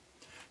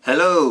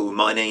Hello,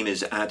 my name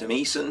is Adam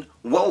Eason.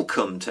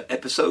 Welcome to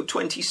episode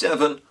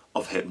 27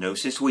 of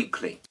Hypnosis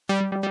Weekly.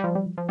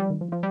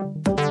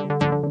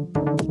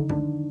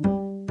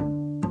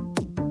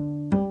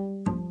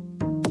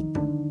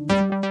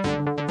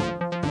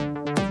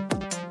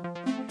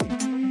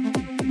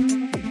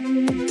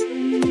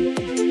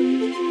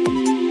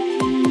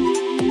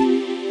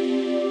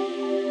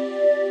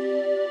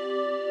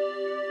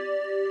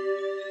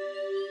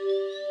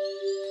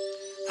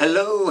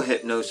 Hello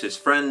Hypnosis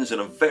friends,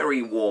 and a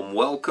very warm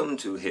welcome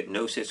to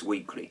Hypnosis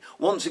Weekly.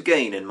 Once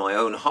again, in my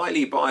own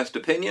highly biased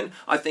opinion,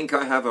 I think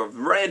I have a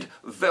red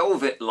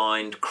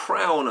velvet-lined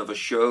crown of a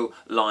show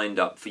lined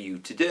up for you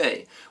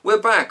today.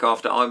 We're back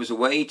after I was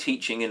away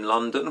teaching in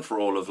London for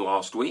all of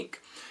last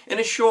week. In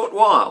a short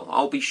while,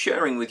 I'll be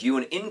sharing with you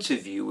an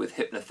interview with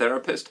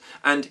hypnotherapist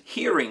and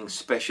hearing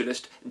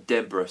specialist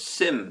Deborah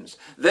Sims.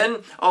 Then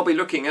I'll be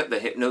looking at the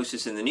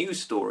hypnosis in the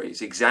news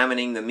stories,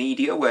 examining the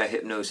media where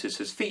hypnosis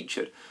has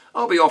featured.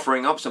 I'll be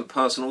offering up some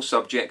personal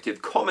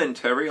subjective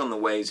commentary on the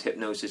ways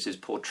hypnosis is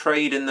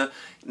portrayed in the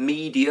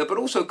media, but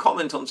also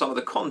comment on some of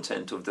the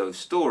content of those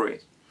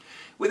stories.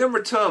 We then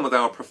return with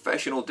our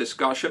professional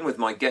discussion with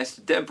my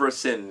guest Deborah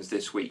Sims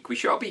this week. We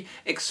shall be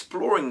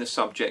exploring the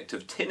subject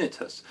of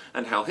tinnitus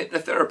and how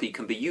hypnotherapy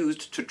can be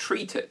used to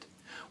treat it.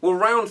 We'll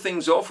round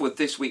things off with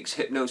this week's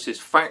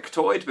hypnosis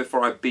factoid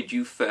before I bid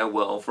you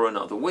farewell for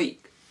another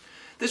week.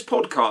 This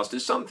podcast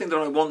is something that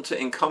I want to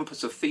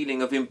encompass a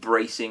feeling of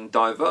embracing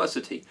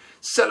diversity,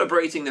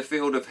 celebrating the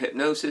field of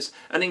hypnosis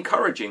and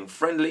encouraging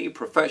friendly,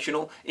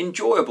 professional,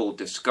 enjoyable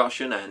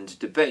discussion and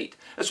debate,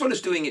 as well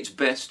as doing its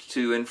best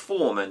to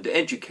inform and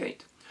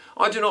educate.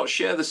 I do not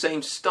share the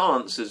same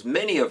stance as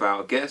many of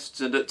our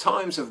guests and at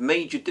times have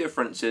major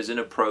differences in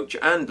approach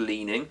and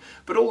leaning,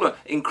 but all are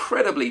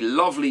incredibly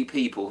lovely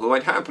people who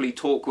I'd happily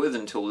talk with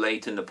until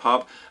late in the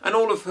pub, and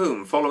all of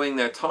whom, following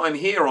their time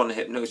here on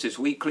Hypnosis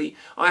Weekly,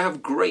 I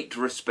have great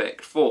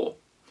respect for.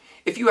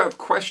 If you have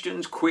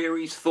questions,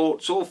 queries,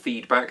 thoughts or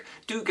feedback,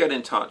 do get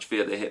in touch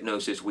via the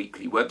Hypnosis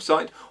Weekly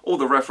website. All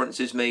the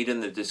references made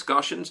in the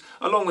discussions,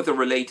 along with the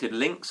related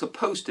links, are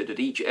posted at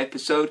each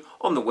episode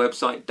on the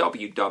website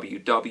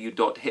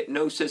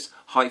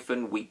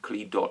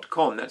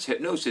www.hypnosis-weekly.com. That's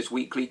Hypnosis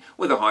Weekly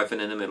with a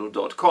hyphen in the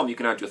middle.com. You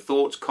can add your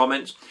thoughts,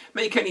 comments,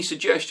 make any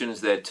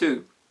suggestions there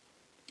too.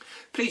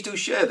 Please do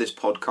share this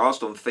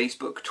podcast on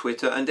Facebook,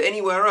 Twitter and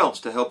anywhere else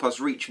to help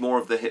us reach more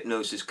of the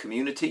hypnosis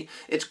community.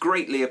 It's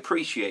greatly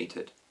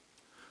appreciated.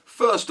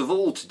 First of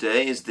all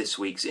today is this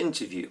week's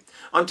interview.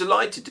 I'm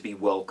delighted to be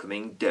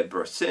welcoming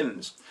Deborah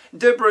Sims.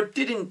 Deborah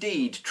did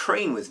indeed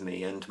train with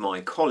me and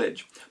my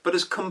college, but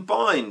has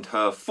combined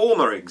her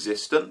former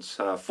existence,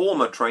 her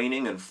former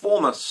training and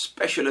former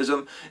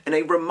specialism in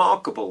a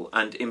remarkable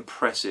and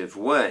impressive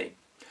way.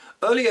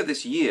 Earlier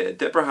this year,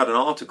 Deborah had an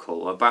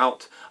article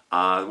about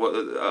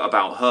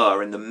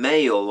her in the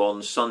Mail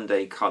on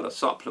Sunday Colour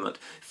supplement,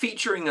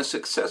 featuring a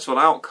successful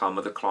outcome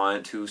with a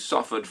client who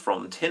suffered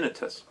from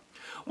tinnitus.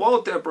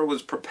 While Deborah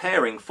was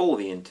preparing for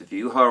the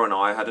interview, her and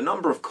I had a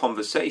number of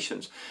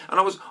conversations, and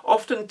I was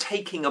often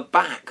taken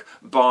aback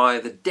by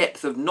the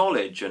depth of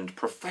knowledge and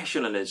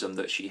professionalism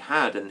that she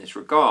had in this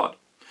regard.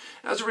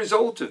 As a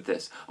result of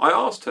this, I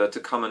asked her to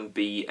come and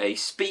be a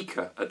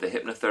speaker at the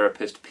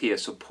hypnotherapist peer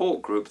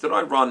support group that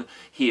I run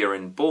here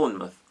in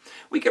Bournemouth.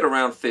 We get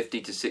around 50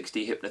 to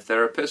 60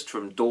 hypnotherapists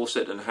from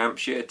Dorset and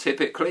Hampshire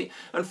typically,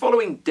 and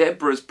following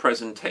Deborah's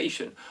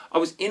presentation, I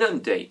was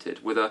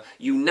inundated with a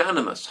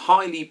unanimous,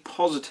 highly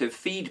positive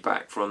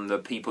feedback from the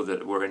people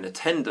that were in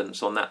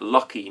attendance on that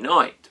lucky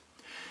night.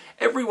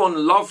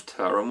 Everyone loved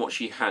her and what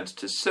she had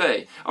to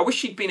say. I wish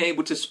she'd been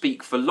able to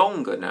speak for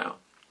longer now.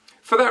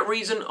 For that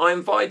reason, I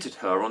invited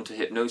her onto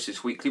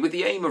Hypnosis Weekly with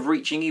the aim of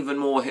reaching even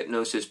more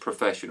hypnosis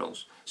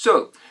professionals.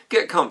 So,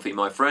 get comfy,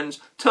 my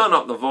friends, turn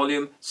up the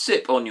volume,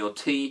 sip on your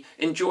tea,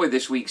 enjoy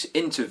this week's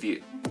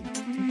interview.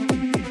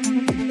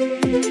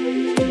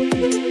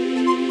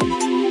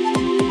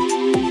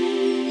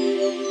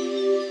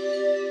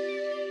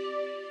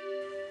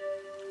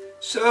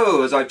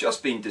 So, as I've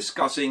just been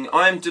discussing,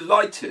 I am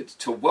delighted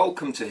to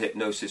welcome to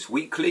Hypnosis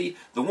Weekly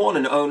the one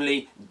and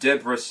only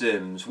Deborah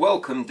Sims.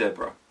 Welcome,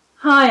 Deborah.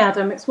 Hi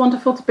Adam, it's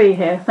wonderful to be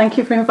here. Thank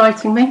you for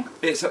inviting me.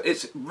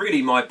 It's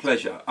really my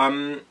pleasure.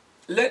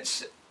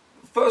 Let's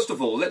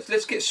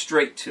get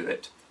straight to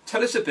it.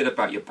 Tell us a bit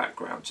about your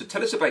background. So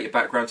tell us about your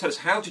background. Tell us,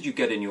 how did you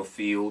get in your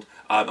field,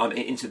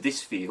 into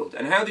this field,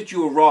 and how did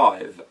you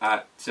arrive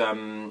at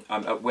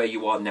where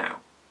you are now?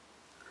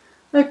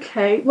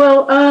 Okay,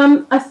 well,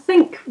 I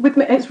think with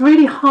me, it's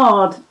really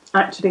hard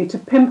actually to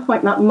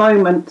pinpoint that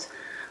moment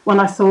when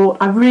I thought,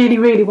 I really,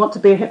 really want to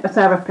be a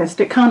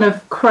hypnotherapist. It kind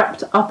of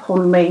crept up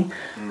on me.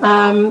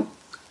 I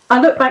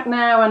look back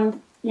now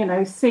and,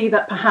 see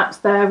that perhaps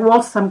there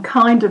was some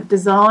kind of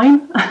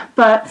design,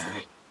 but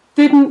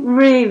didn't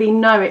really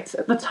know it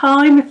at the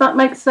time, if that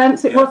makes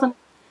sense. It wasn't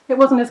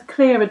as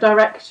clear a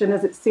direction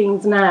as it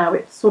seems now.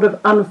 It sort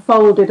of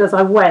unfolded as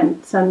I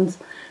went, and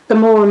the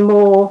more and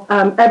more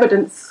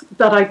evidence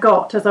that I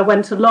got as I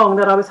went along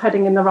that I was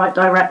heading in the right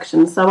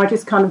direction. So I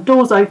just kind of,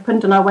 doors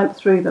opened and I went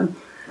through them.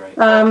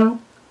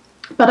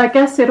 But I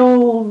guess it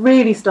all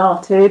really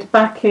started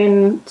back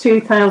in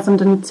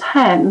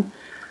 2010.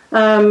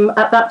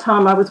 At that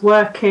time, I was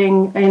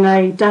working in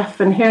a deaf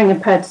and hearing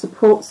impaired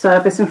support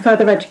service in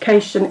further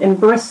education in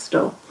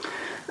Bristol.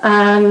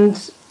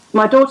 And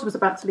my daughter was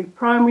about to leave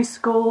primary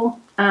school.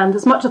 And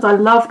as much as I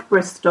loved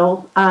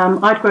Bristol,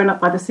 I'd grown up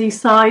by the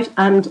seaside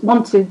and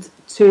wanted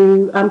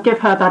to give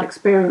her that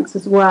experience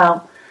as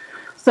well.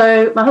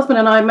 So my husband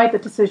and I made the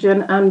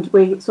decision, and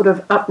we sort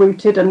of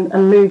uprooted and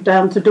moved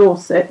down to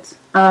Dorset,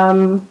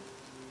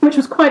 which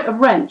was quite a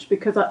wrench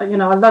because I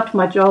loved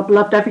my job,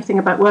 loved everything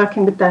about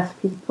working with deaf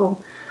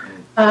people.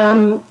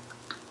 But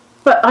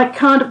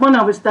when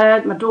I was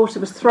there, my daughter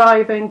was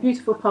thriving,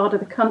 beautiful part of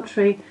the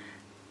country,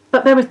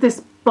 but there was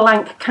this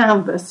blank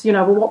canvas.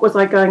 What was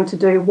I going to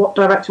do? What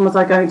direction was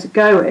I going to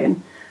go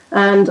in?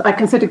 And I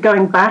considered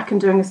going back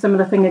and doing a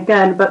similar thing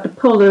again, but the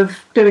pull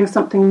of doing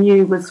something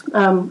new was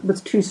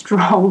too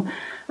strong,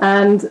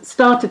 and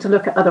started to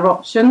look at other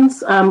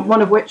options,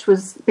 one of which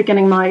was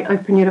beginning my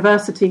Open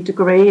University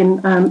degree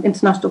in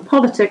international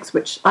politics,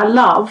 which I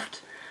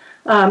loved,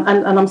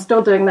 and I'm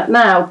still doing that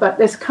now, but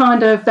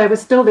there was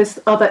still this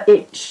other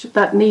itch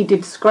that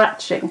needed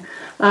scratching,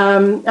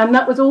 and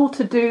that was all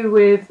to do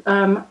with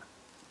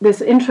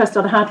this interest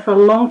I'd had for a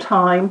long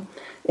time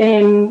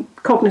in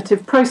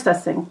cognitive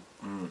processing.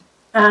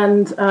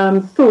 And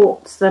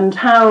thoughts and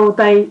how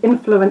they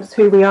influence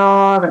who we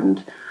are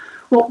and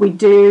what we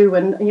do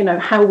and,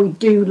 how we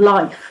do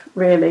life,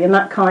 really, and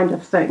that kind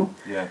of thing.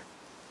 Yeah.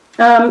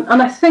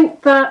 And I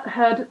think that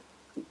had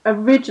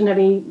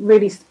originally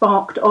really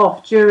sparked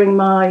off during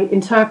my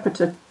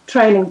interpreter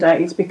training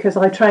days, because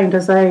I trained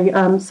as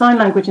a sign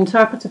language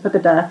interpreter for the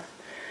deaf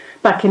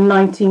back in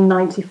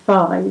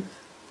 1995.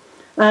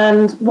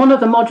 And one of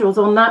the modules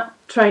on that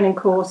training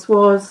course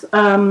was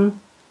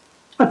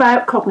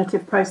about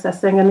cognitive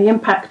processing and the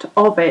impact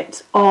of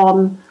it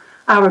on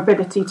our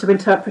ability to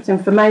interpret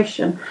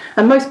information.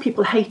 And most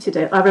people hated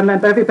it. I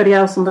remember everybody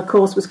else on the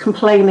course was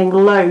complaining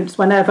loads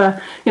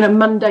whenever,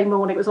 Monday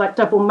morning, it was like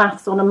double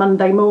maths on a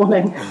Monday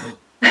morning.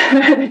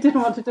 They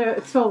didn't want to do it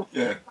at all.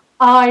 Yeah.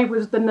 I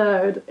was the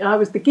nerd. I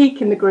was the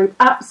geek in the group,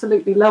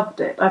 absolutely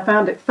loved it. I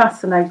found it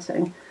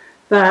fascinating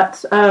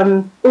that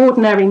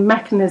ordinary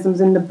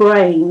mechanisms in the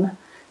brain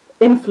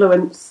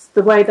influence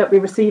the way that we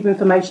receive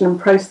information and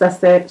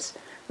process it,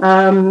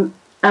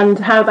 and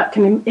how that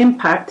can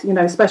impact,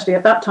 especially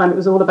at that time, it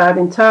was all about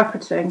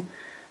interpreting.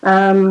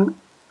 And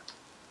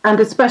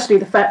especially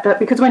the fact that,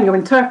 because when you're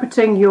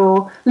interpreting,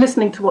 you're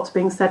listening to what's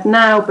being said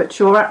now, but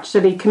you're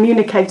actually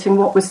communicating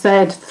what was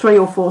said 3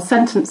 or 4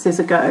 sentences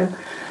ago.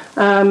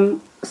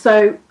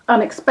 So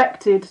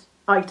unexpected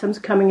items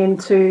coming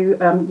into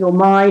your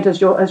mind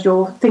as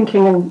you're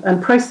thinking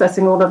and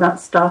processing all of that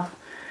stuff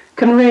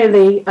can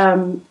really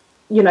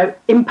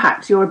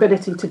impact your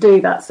ability to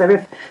do that. So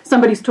if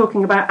somebody's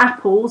talking about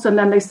apples and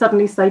then they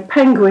suddenly say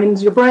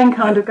penguins, your brain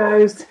kind of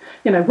goes,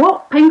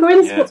 what,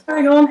 penguins? Yeah. What's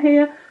going on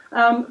here?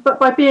 But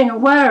by being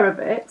aware of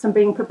it and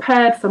being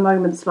prepared for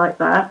moments like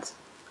that,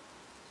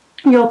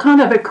 you're kind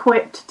of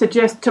equipped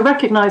to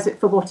recognise it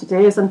for what it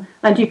is, and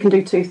you can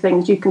do 2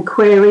 things. You can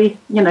query,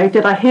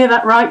 did I hear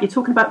that right? You're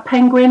talking about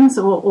penguins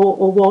or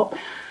what?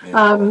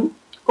 Yeah.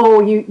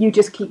 Or you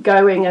just keep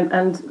going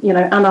and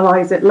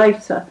analyse it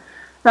later.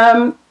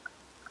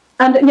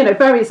 And,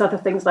 various other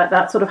things like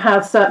that, sort of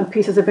how certain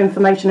pieces of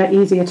information are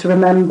easier to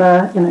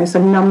remember,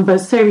 so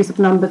series of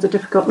numbers are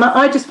difficult. And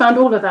I just found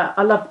all of that.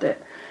 I loved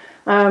it.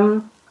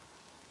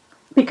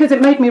 Because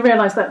it made me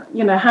realise that,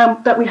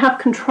 that we have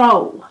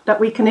control, that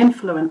we can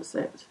influence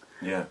it.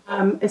 Yeah.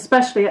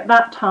 Especially at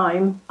that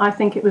time, I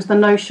think it was the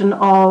notion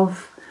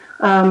of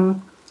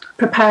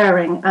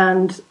preparing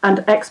and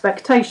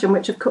expectation,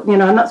 which,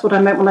 and that's what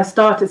I meant when I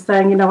started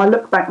saying, I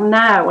look back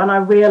now and I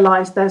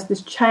realise there's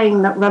this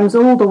chain that runs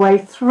all the way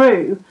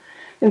through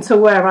into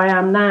where I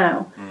am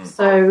now.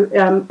 So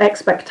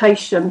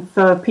expectation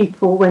for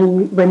people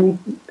when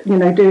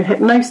you do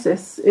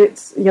hypnosis,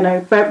 it's,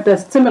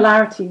 there's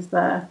similarities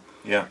there.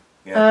 Yeah.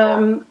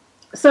 Yeah.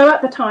 So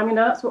at the time,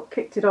 that's what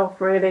kicked it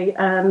off, really.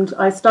 And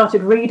I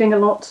started reading a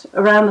lot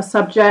around the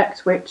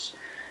subject, which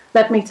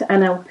led me to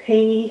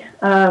NLP.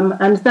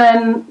 And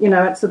then,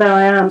 so there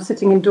I am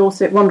sitting in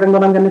Dorset wondering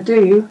what I'm going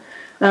to do.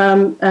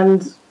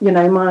 And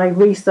my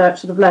research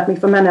sort of led me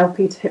from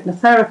NLP to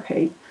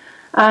hypnotherapy.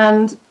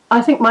 And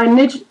I think my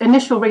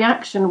initial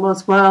reaction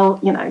was, well,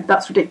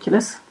 that's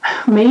ridiculous.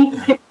 Me,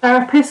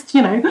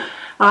 hypnotherapist,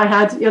 I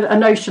had a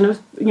notion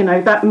of,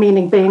 that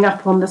meaning being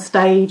up on the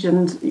stage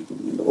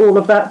and all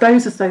of that,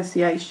 those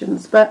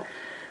associations. But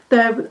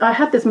I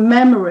had this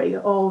memory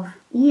of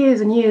years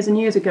and years and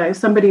years ago,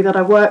 somebody that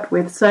I worked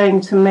with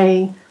saying to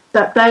me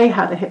that they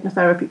had a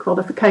hypnotherapy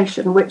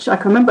qualification, which I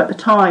can remember at the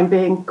time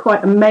being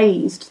quite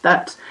amazed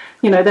that,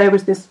 there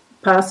was this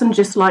person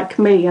just like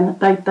me and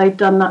they'd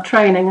done that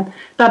training, and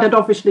that had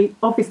obviously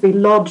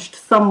lodged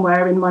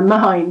somewhere in my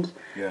mind.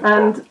 Yeah.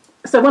 And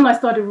so when I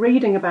started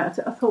reading about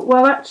it, I thought,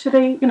 well,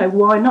 actually,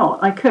 why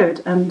not? I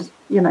could. And,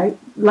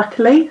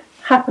 luckily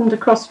happened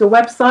across your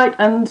website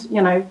and,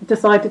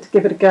 decided to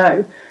give it a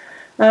go.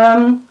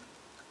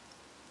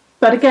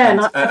 But again,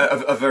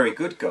 a very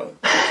good go.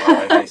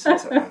 I hasten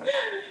to add.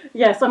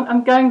 Yes,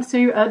 I'm going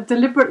to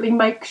deliberately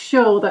make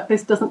sure that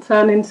this doesn't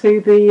turn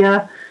into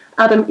the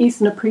Adam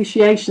Eason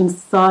Appreciation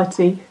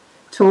Society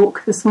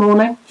talk this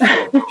morning.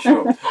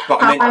 Sure.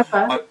 But I mean,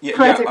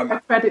 however, where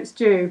credit's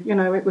due. You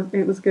know, it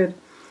was good.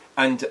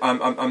 And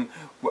I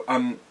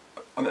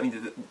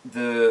mean,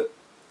 the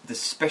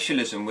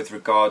specialism with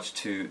regards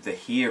to the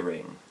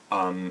hearing,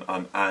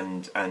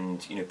 and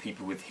you know,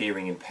 people with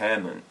hearing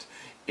impairment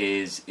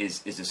is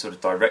a sort of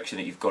direction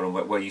that you've gone on,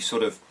 where you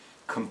sort of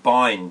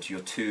combined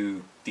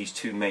these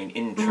two main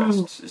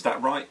interests. Is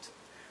that right?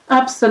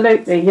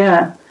 Absolutely,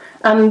 yeah.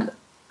 And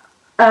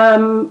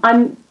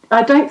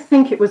I don't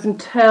think it was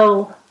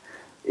until,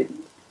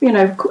 you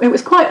know, it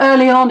was quite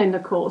early on in the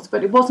course,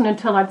 but it wasn't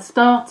until I'd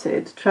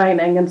started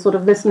training and sort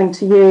of listening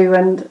to you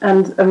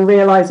and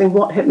realising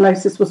what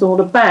hypnosis was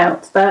all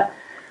about that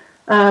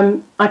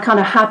I kind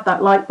of had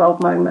that light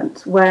bulb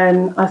moment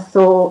when I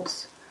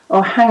thought,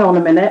 oh, hang on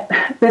a minute,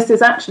 this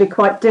is actually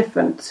quite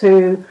different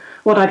to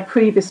what I'd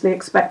previously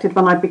expected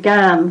when I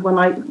began, when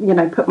I, you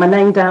know, put my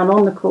name down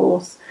on the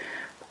course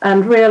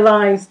and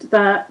realised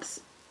that,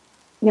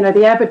 you know,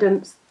 the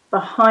evidence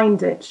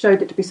behind it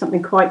showed it to be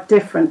something quite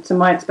different to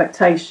my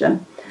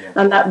expectation. Yeah.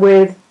 And that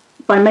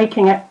by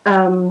making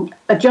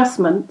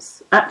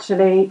adjustments,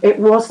 actually, it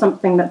was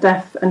something that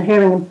deaf and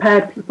hearing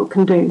impaired people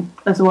can do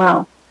as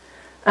well.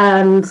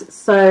 And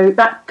so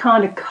that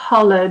kind of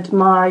coloured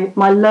my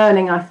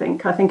learning, I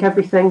think. I think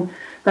everything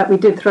that we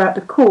did throughout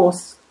the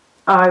course,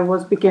 I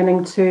was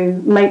beginning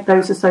to make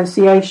those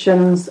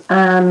associations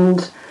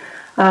and,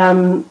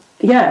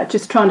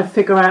 just trying to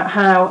figure out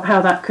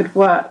how that could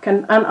work.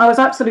 And I was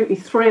absolutely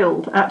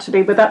thrilled,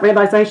 actually, with that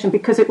realisation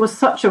because it was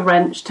such a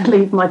wrench to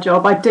leave my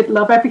job. I did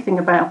love everything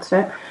about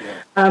it.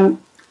 Yeah.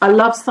 I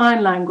love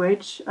sign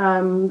language. You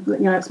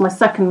know, it's my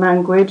second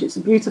language. It's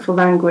a beautiful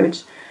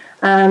language.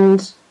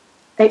 And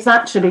it's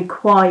actually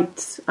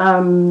quite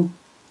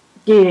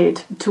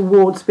geared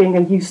towards being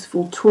a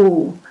useful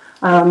tool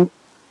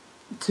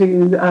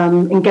to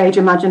engage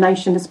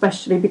imagination,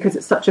 especially because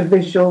it's such a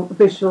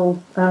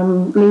visual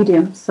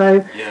medium.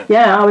 So,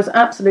 yeah, I was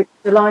absolutely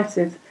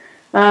delighted.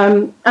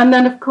 And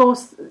then, of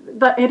course,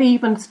 that it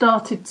even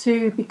started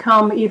to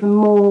become even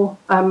more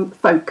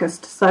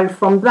focused. So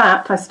from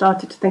that, I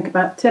started to think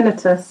about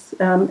tinnitus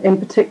in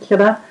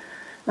particular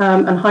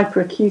and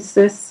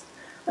hyperacusis.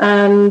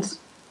 And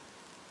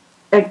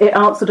it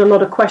answered a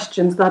lot of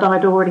questions that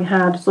I'd already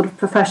had sort of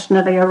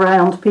professionally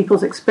around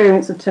people's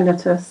experience of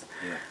tinnitus.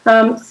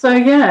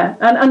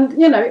 And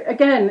you know,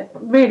 again,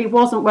 really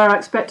wasn't where I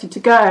expected to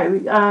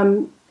go.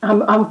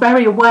 I'm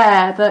very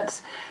aware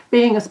that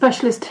being a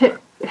specialist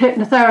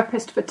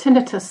hypnotherapist for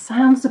tinnitus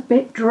sounds a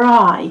bit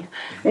dry.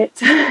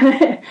 It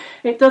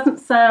it doesn't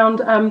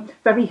sound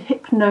very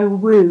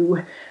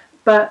hypno-woo.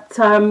 But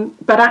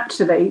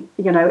actually,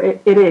 you know,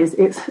 it is.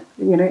 It's,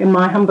 you know, in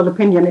my humble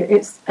opinion,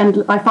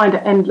 I find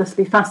it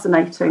endlessly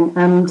fascinating.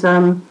 And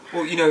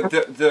well, you know,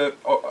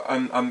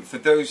 for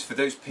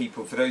those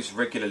people, for those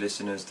regular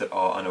listeners that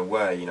are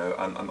unaware, you know,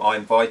 I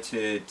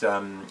invited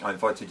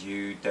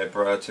you,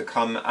 Deborah, to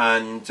come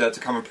and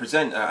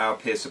present at our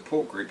peer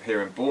support group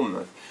here in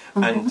Bournemouth.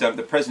 Mm-hmm. And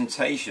the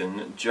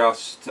presentation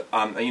just,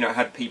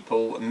 had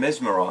people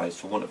mesmerised,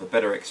 for want of a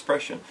better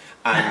expression.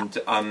 And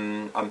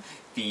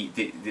the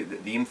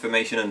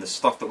information and the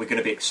stuff that we're going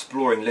to be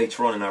exploring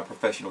later on in our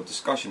professional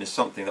discussion is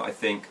something that I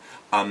think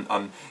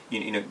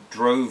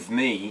drove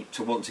me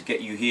to want to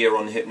get you here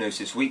on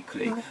Hypnosis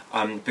Weekly,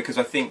 because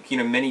I think, you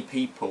know, many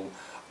people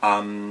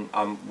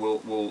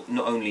will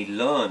not only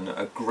learn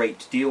a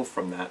great deal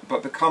from that,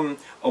 but become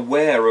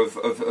aware of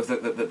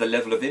the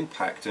level of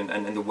impact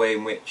and the way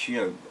in which, you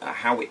know,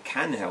 how it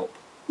can help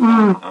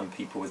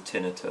people with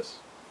tinnitus.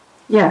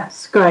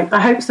 Yes, great. I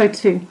hope so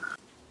too.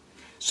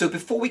 So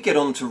before we get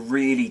on to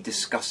really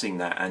discussing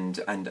that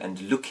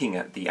and looking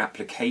at the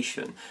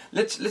application,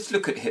 let's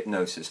look at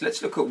hypnosis.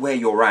 Let's look at where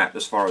you're at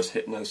as far as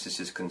hypnosis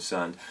is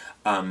concerned.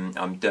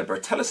 Deborah,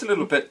 tell us a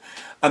little bit,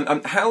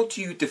 how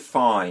do you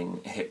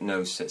define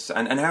hypnosis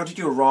and how did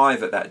you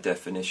arrive at that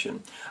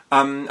definition?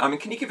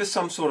 Can you give us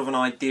some sort of an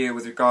idea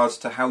with regards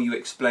to how you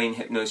explain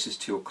hypnosis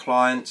to your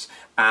clients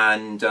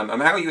and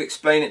how you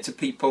explain it to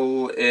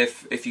people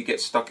if you get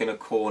stuck in a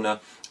corner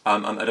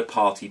at a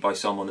party by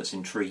someone that's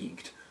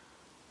intrigued?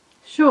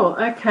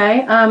 Sure,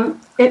 okay.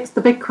 It's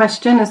the big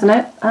question, isn't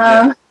it?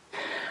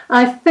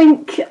 I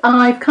think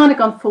I've kind of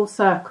gone full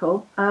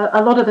circle.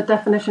 A lot of the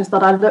definitions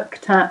that I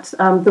looked at,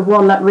 the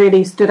one that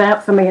really stood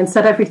out for me and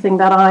said everything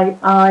that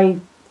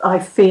I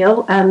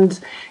feel, and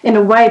in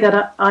a way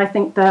that I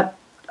think that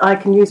I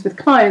can use with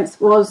clients,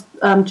 was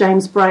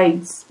James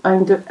Braid's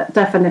own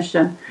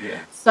definition.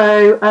 Yeah.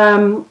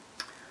 So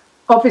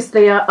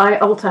obviously I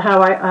alter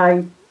how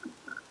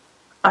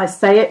I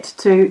say it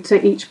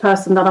to each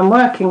person that I'm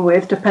working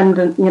with,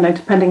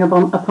 depending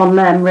upon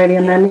them really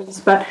and their needs.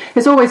 But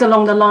it's always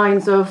along the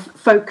lines of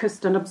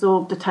focused and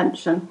absorbed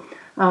attention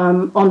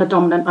on a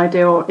dominant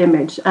idea or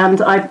image.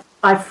 And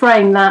I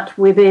frame that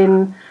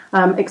within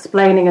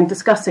explaining and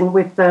discussing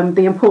with them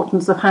the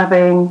importance of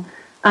having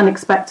an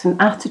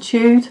expectant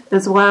attitude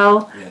as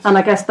well. Yes. And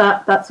I guess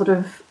that sort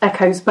of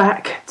echoes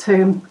back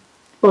to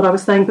what I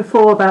was saying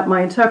before about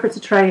my interpreter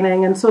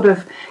training and sort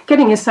of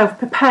getting yourself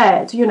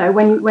prepared. You know,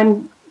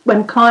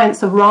 when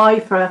clients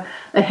arrive for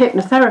a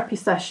hypnotherapy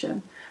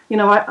session, you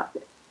know,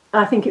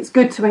 I think it's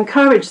good to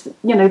encourage,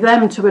 you know,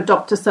 them to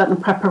adopt a certain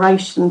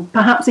preparation,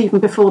 perhaps even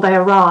before they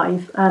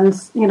arrive, and,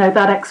 you know,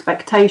 that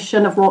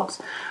expectation of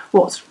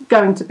what's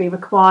going to be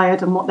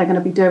required and what they're going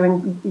to be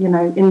doing, you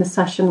know, in the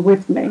session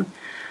with me.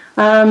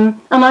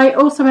 And I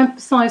also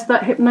emphasise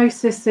that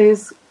hypnosis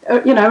is,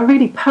 you know, a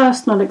really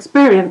personal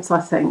experience, I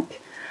think.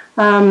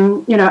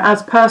 You know,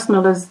 as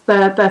personal as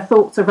their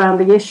thoughts around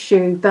the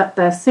issue that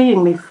they're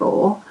seeing me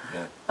for.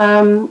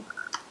 Yeah.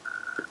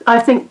 I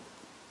think,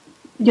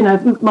 you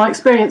know, my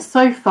experience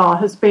so far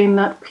has been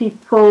that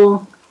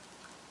people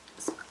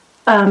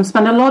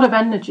spend a lot of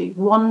energy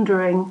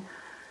wondering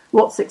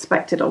what's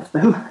expected of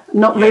them,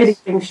 not really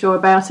being sure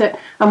about it,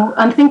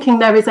 and thinking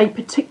there is a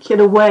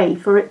particular way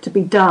for it to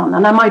be done,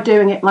 and am I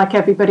doing it like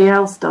everybody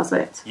else does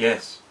it?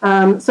 Yes.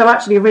 So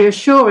actually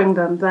reassuring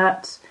them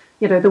that,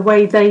 you know, the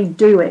way they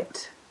do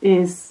it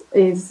is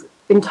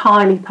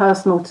entirely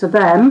personal to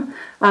them,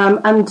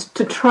 and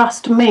to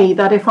trust me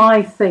that if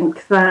I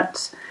think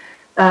that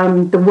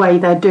the way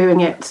they're doing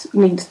it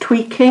needs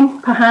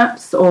tweaking,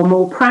 perhaps, or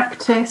more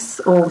practice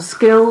or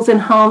skills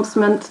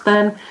enhancement,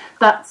 then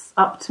that's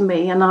up to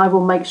me, and I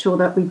will make sure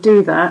that we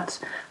do that.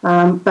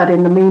 But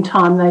in the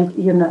meantime, they,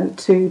 you know,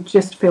 to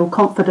just feel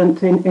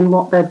confident in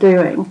what they're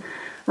doing.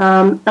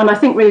 And I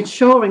think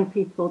reassuring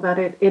people that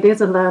it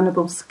is a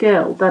learnable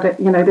skill, that it,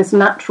 you know, this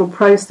natural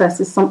process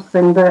is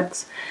something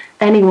that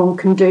anyone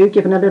can do,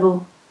 given a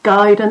little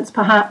guidance,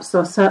 perhaps,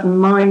 or a certain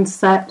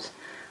mindset.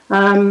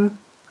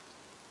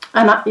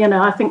 And, you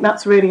know, I think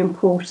that's really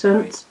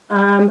important.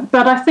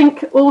 But I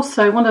think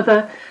also one of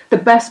the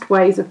best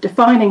ways of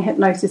defining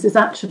hypnosis is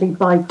actually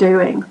by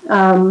doing.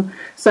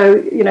 So,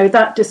 you know,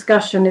 that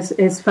discussion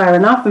is fair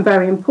enough and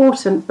very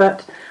important,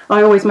 but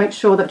I always make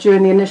sure that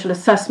during the initial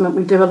assessment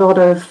we do a lot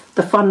of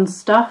the fun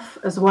stuff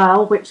as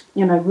well, which,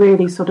 you know,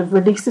 really sort of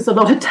releases a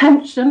lot of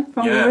tension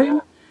from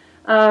the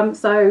room.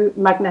 So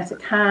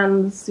magnetic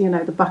hands, you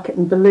know, the bucket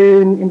and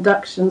balloon,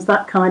 inductions,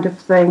 that kind of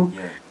thing.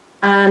 Yeah.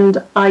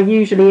 And I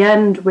usually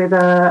end with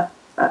a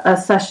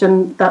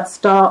session that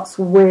starts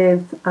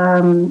with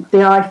the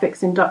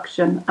iFix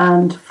induction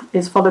and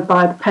is followed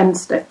by the pen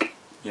stick.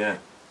 Yeah.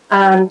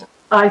 And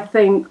I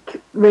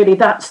think really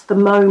that's the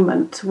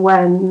moment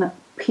when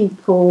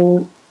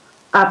people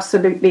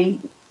absolutely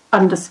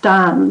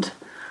understand,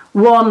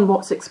 one,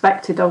 what's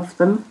expected of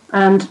them,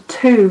 and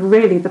two,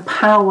 really the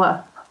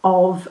power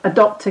of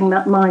adopting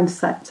that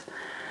mindset.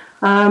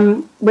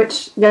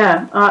 Which,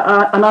 yeah,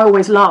 and I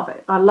always love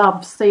it. I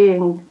love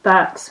seeing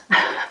that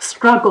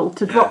struggle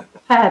to drop the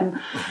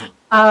pen.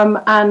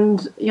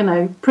 And, you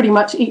know, pretty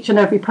much each and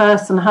every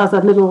person has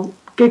a little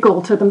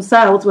giggle to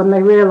themselves when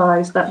they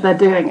realise that they're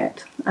doing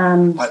it.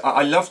 And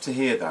I love to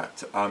hear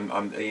that.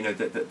 You know,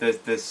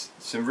 there's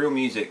some real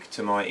music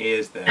to my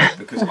ears there,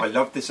 because I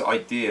love this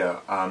idea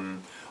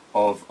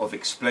of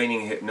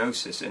explaining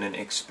hypnosis in an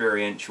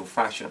experiential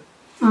fashion.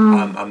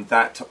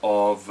 That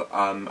of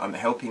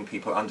helping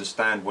people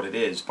understand what it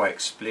is by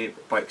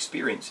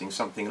experiencing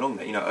something along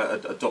there. You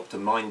know, adopt a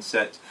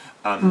mindset,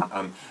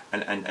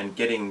 and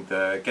getting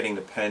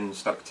the pen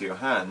stuck to your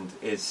hand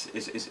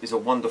is a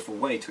wonderful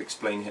way to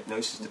explain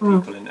hypnosis to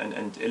people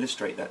and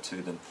illustrate that to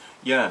them.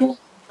 Yeah.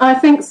 I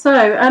think so,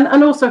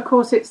 and also, of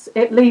course,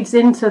 it leads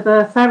into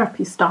the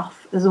therapy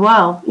stuff as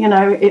well. You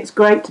know, it's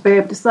great to be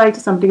able to say to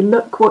somebody,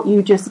 "Look what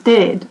you just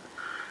did."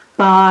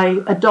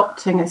 By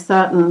adopting a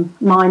certain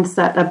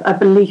mindset, a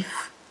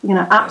belief, you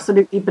know,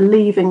 absolutely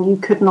believing you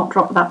could not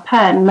drop that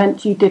pen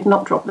meant you did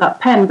not drop that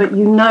pen, but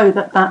you know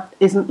that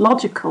isn't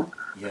logical.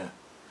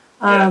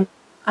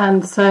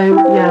 And so,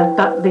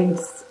 that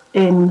leads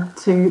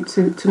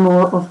to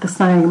more of the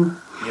same.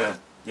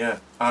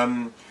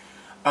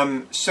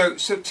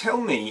 So tell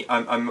me,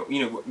 you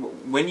know,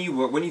 when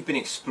you've been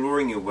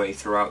exploring your way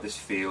throughout this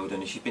field,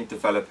 and as you've been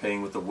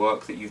developing with the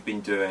work that you've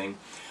been doing,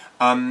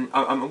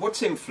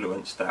 what's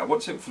influenced that?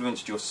 What's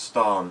influenced your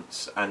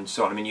stance and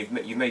so on? I mean, you've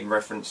made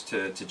reference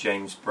to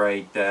James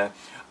Braid there.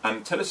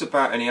 Tell us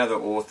about any other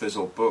authors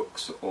or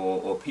books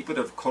or people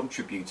that have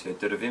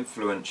contributed, that have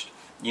influenced,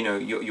 you know,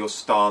 your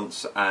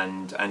stance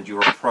and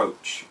your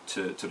approach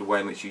to the way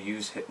in which you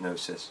use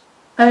hypnosis.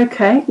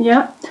 Okay,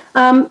 yeah.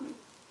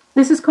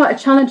 This is quite a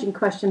challenging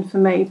question for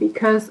me,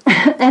 because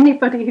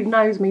anybody who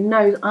knows me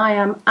knows I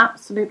am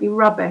absolutely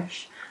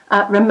rubbish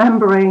at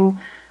remembering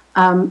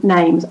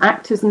names,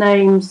 actors'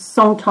 names,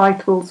 song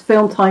titles,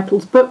 film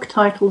titles, book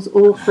titles,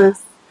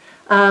 authors.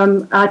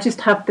 I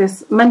just have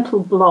this mental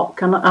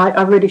block, and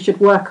I really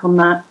should work on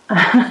that.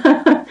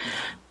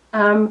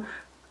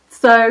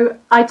 So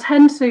I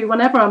tend to,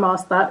 whenever I'm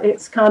asked that,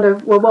 it's kind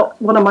of, well,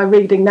 what am I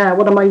reading now?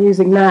 What am I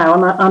using now?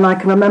 And I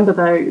can remember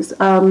those.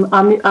 I'm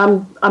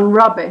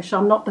rubbish.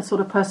 I'm not the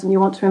sort of person you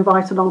want to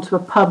invite along to a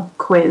pub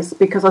quiz,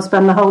 because I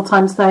spend the whole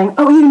time saying,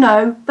 "Oh, you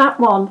know that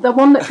one, the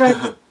one that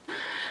goes."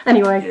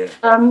 Anyway,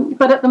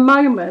 but at the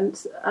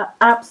moment,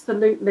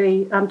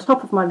 absolutely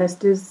top of my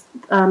list is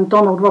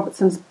Donald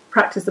Robertson's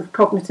Practice of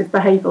Cognitive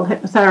Behavioural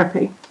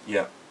Hypnotherapy.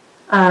 Yeah.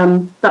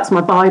 That's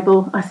my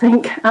Bible, I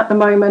think, at the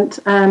moment,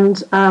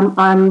 and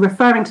I'm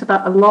referring to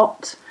that a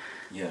lot.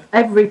 Yeah.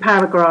 Every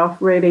paragraph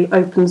really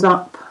opens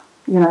up,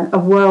 a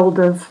world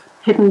of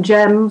hidden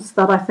gems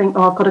that I think,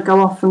 I've got to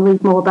go off and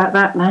read more about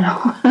that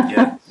now.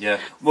 Yeah.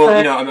 Well,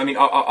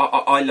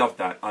 I love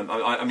that.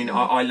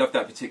 I love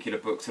that particular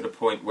book to the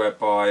point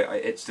whereby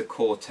it's the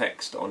core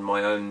text on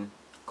my own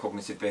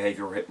cognitive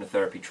behavioural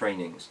hypnotherapy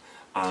trainings.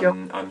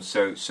 Sure.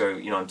 So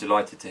I'm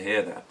delighted to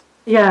hear that.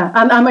 Yeah,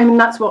 and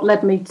that's what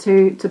led me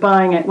to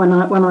buying it when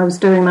I was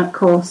doing that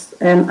course,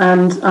 and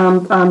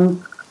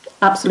I'm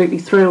absolutely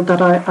thrilled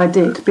that I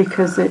did,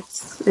 because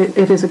it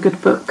is a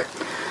good book.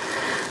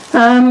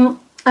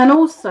 And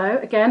also,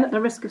 again, at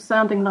the risk of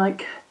sounding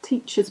like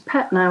teacher's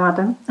pet now,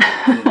 Adam,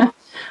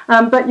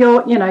 but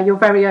your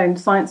very own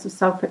Science of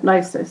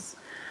Self-Hypnosis,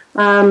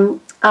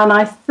 and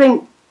I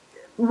think.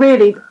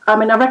 Really, I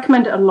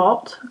recommend it a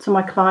lot to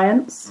my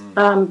clients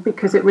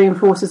because it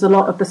reinforces a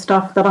lot of the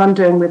stuff that I'm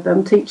doing with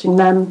them, teaching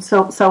them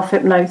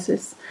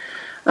self-hypnosis.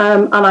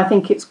 And I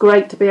think it's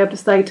great to be able to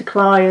say to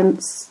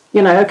clients,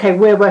 okay,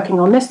 we're working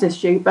on this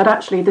issue, but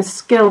actually this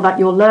skill that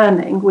you're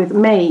learning with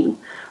me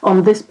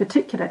on this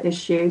particular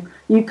issue,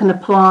 you can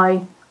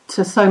apply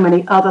to so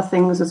many other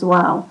things as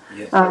well.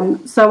 Yes.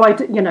 So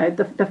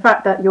the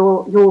fact that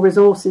your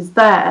resource is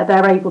there,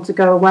 they're able to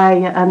go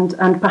away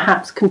and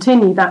perhaps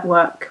continue that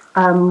work,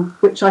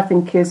 which I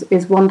think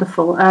is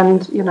wonderful.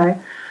 And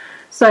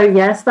so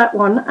yes, that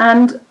one.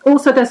 And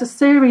also there's a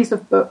series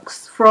of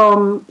books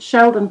from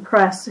Sheldon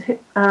Press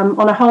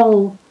on a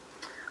whole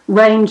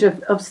range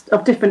of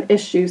different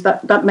issues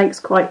that makes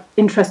quite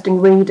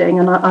interesting reading,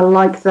 and I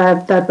like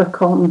their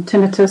book on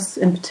tinnitus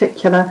in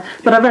particular.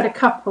 But I read a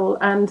couple,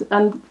 and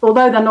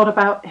although they're not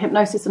about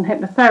hypnosis and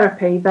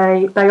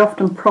hypnotherapy, they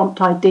often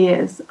prompt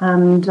ideas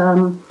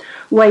and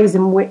ways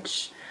in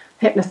which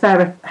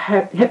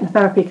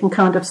hypnotherapy can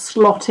kind of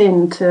slot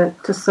into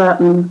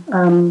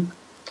certain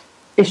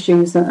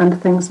issues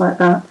and things like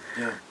that.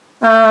 Yeah.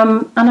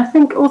 And I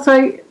think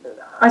also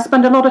I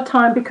spend a lot of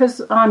time,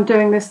 because I'm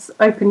doing this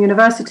Open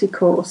University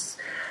course,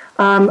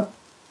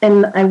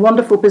 in a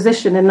wonderful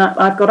position in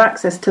that I've got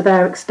access to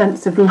their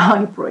extensive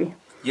library.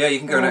 Yeah, you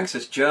can go and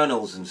access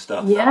journals and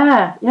stuff.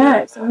 Yeah,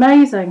 it's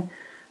amazing.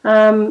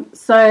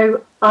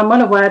 So I'm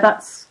well aware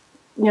that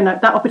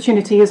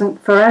opportunity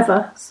isn't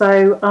forever.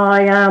 So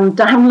I am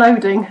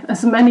downloading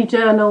as many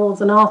journals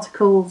and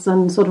articles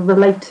and sort of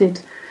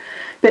related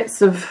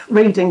bits of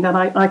reading that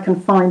I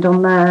can find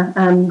on there,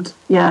 and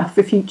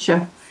for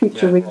future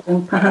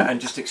reading, perhaps.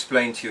 And just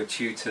explain to your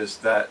tutors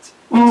that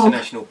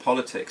international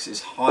politics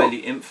is highly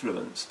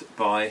influenced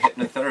by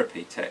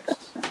hypnotherapy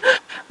texts.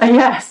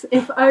 Yes,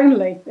 if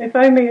only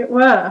it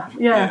were.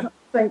 I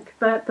think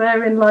that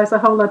therein lies a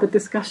whole other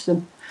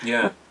discussion.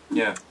 Yeah.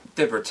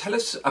 Deborah, tell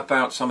us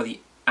about some of the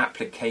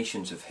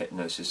applications of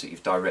hypnosis that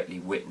you've directly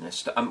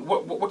witnessed.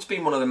 What's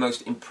been one of the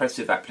most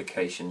impressive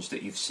applications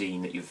that you've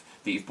seen, that you've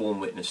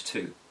borne witness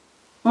to?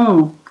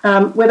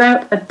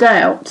 Without a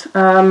doubt,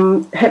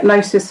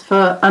 hypnosis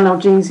for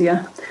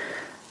analgesia.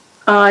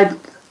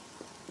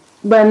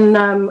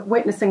 When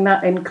witnessing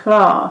that in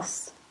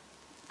class,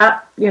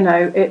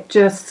 it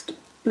just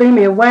blew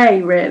me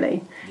away,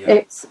 really.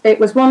 Yeah. It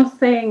was one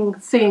thing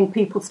seeing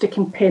people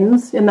sticking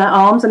pins in their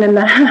arms and in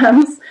their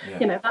hands.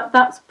 Yeah.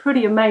 That's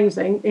pretty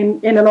amazing in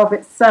and of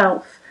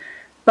itself.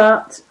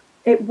 But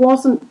it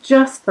wasn't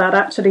just that,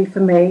 actually, for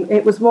me.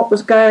 It was what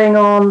was going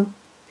on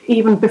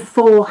even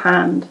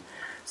beforehand.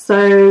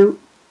 So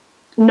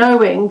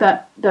knowing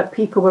that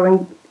people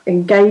were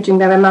engaging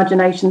their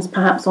imaginations,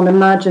 perhaps on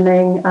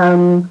imagining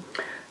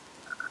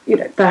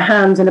their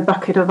hands in a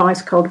bucket of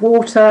ice cold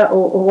water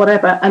or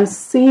whatever, and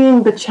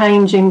seeing the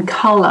change in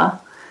colour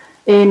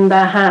in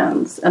their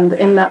hands and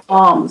in their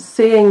arms,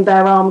 seeing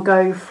their arm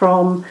go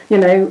from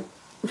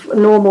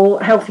normal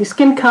healthy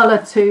skin colour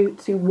to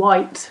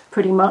white,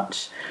 pretty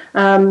much.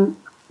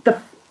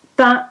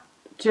 That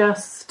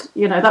just,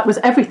 that was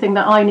everything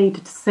that I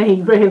needed to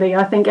see, really.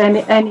 I think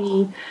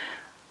as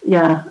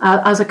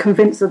a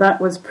convincer,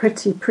 that was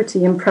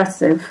pretty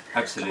impressive.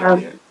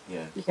 Absolutely,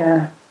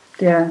 yeah.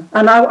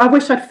 And I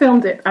wish I'd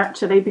filmed it,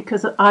 actually,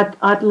 because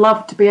I'd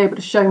love to be able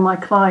to show my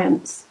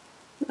clients,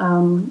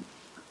 what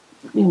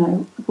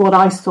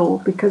I saw,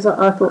 because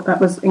I thought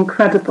that was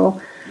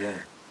incredible. Yeah.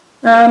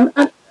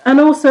 And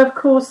also, of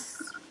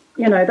course,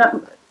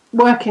 that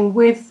working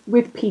with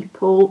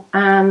people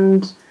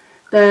and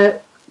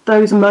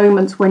those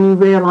moments when you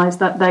realise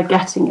that they're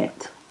getting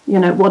it,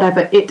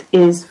 whatever it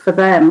is for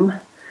them.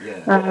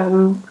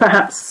 Yeah.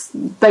 Perhaps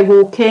they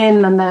walk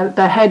in and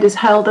their head is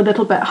held a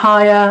little bit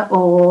higher,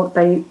 or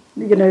they,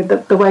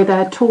 the way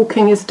they're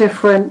talking is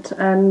different,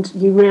 and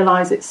you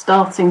realise it's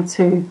starting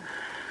to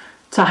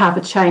have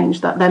a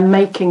change, that they're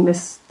making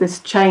this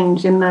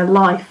change in their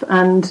life,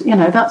 and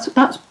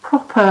that's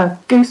proper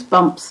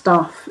goosebump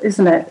stuff,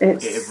 isn't it?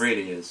 It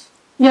really is.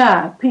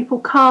 Yeah, people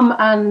come,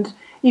 and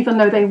even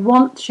though they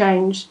want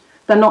change,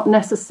 they're not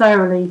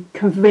necessarily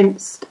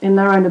convinced in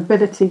their own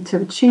ability to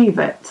achieve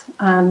it.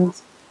 And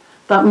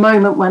that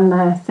moment when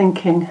they're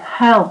thinking,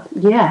 hell,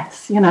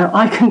 yes,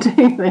 I can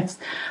do this,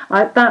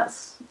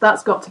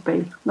 that's got to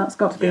be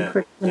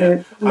pretty.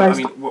 I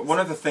mean, one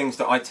of the things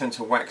that I tend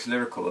to wax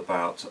lyrical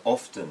about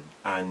often,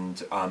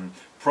 and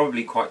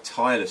probably quite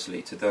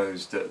tirelessly to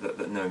those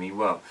that know me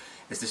well,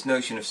 is this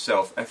notion of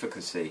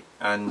self-efficacy.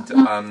 And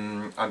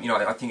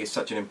I think it's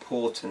such an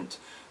important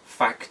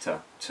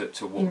factor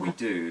to what we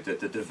do, that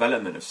the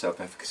development of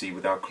self-efficacy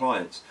with our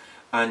clients,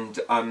 and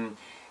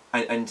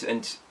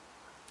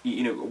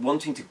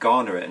wanting to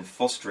garner it and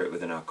foster it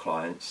within our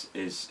clients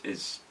is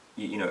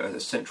a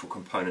central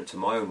component to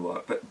my own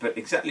work. But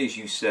exactly as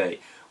you say,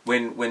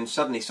 when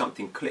suddenly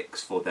something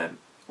clicks for them,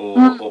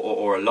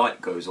 or a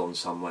light goes on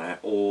somewhere,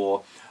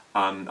 or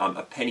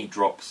a penny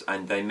drops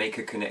and they make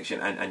a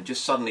connection and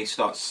just suddenly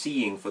start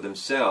seeing for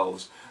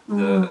themselves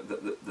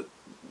the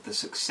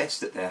success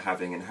that they're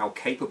having and how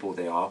capable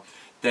they are,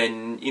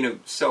 then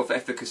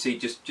self-efficacy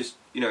just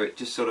it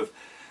just sort of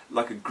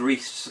like a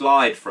greased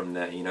slide from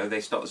there.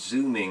 They start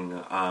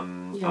zooming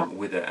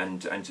with it,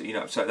 and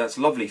so that's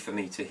lovely for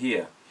me to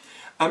hear.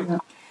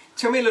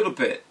 Tell me a little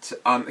bit,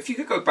 if you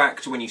could go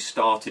back to when you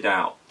started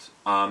out.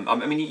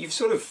 I mean, you've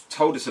sort of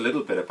told us a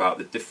little bit about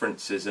the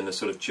differences and the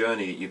sort of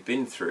journey that you've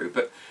been through,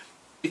 but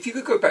if you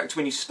could go back to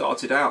when you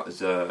started out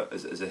as a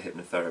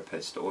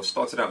hypnotherapist, or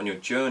started out on your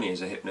journey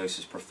as a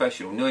hypnosis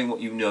professional, knowing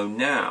what you know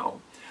now,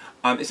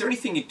 is there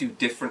anything you'd do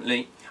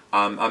differently?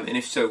 And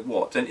if so,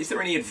 what? And is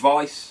there any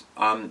advice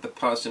the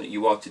person that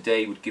you are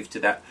today would give to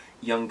that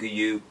younger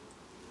you?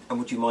 And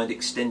would you mind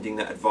extending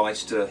that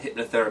advice to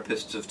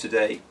hypnotherapists of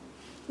today?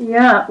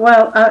 Yeah,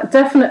 well,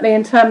 definitely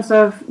in terms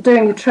of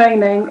doing the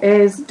training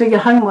is do your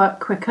homework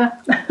quicker.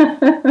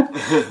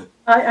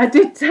 I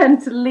did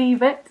tend to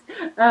leave it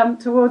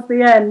towards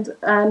the end,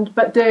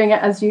 but doing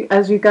it as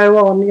you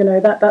go on,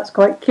 that's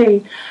quite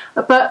key.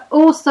 But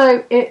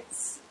also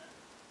it's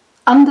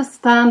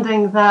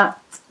understanding that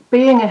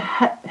being a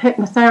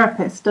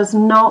hypnotherapist does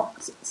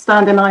not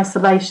stand in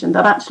isolation,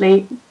 that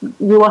actually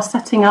you are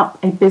setting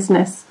up a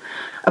business,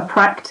 a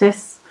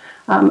practice,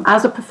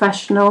 as a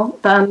professional,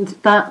 and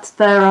that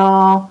there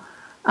are,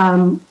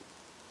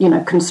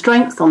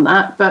 constraints on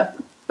that, but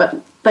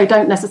they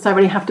don't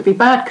necessarily have to be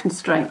bad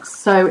constraints.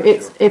 So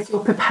it's if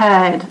you're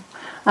prepared,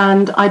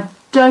 and I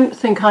don't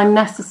think I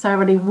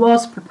necessarily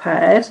was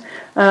prepared.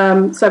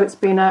 So it's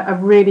been a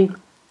really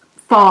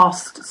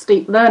fast,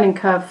 steep learning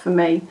curve for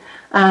me,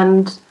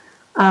 and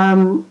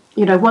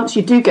once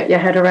you do get your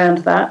head around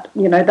that,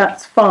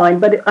 that's fine.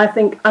 But I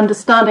think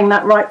understanding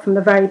that right from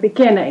the very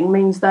beginning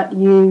means that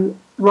you,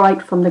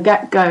 right from the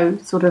get-go,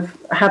 sort of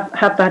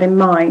have that in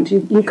mind.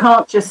 You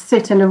can't just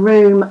sit in a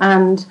room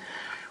and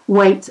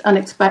wait and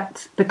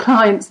expect the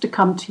clients to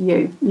come to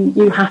you.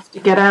 You have to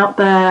get out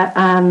there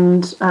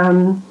and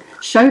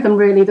show them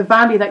really the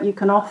value that you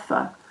can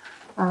offer.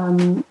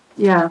 I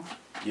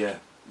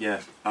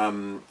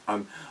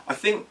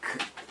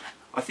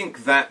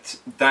think that's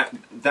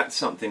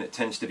something that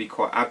tends to be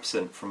quite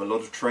absent from a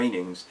lot of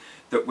trainings,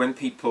 that when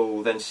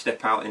people then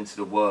step out into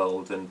the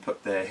world and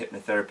put their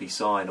hypnotherapy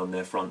sign on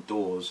their front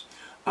doors,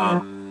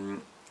 how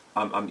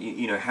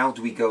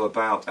do we go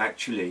about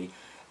actually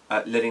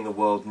letting the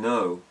world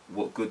know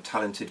what good,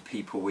 talented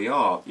people we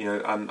are?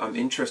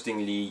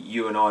 Interestingly,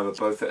 you and I were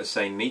both at the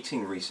same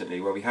meeting recently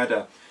where we had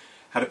a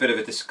bit of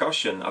a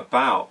discussion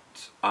about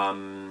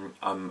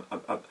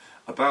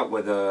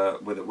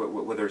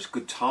whether it's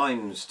good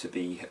times to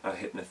be a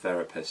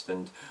hypnotherapist,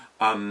 and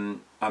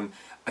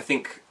I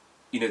think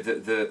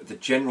the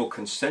general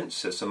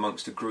consensus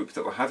amongst a group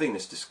that were having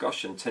this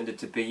discussion tended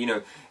to be,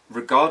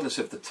 regardless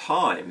of the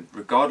time,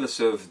 regardless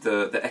of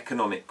the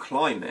economic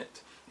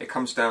climate, it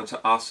comes down to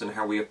us and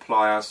how we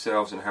apply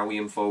ourselves and how we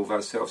involve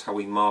ourselves, how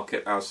we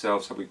market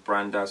ourselves, how we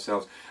brand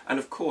ourselves, and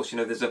of course,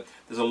 there's a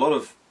lot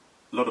of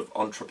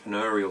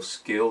entrepreneurial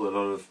skill, a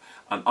lot of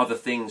other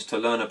things to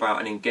learn about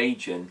and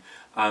engage in,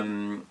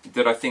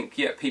 that I think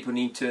people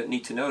need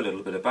to know a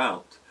little bit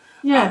about.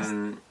 Yes.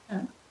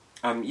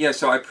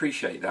 So I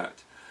appreciate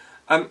that.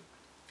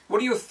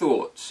 What are your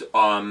thoughts?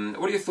 What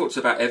are your thoughts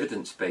about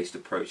evidence-based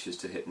approaches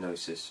to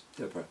hypnosis,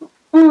 Deborah?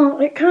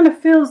 It kind of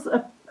feels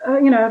a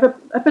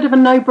bit of a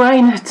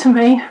no-brainer to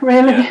me,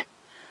 really.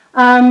 Yeah.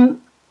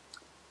 I'm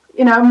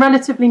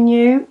relatively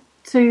new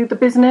to the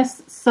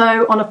business,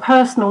 so on a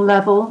personal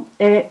level,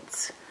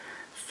 it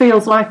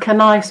feels like a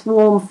nice,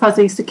 warm,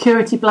 fuzzy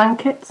security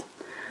blanket.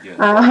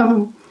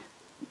 Yeah.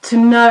 To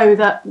know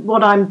that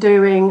what I'm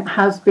doing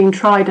has been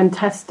tried and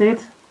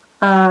tested,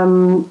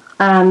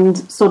 and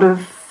sort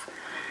of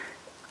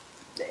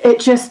it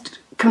just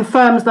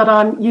confirms that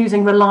I'm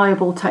using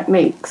reliable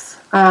techniques,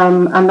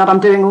 and that I'm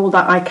doing all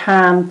that I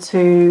can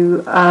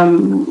to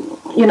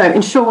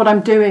ensure what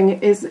I'm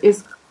doing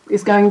is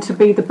going to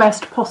be the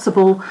best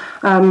possible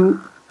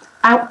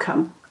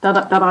outcome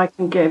that I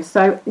can give.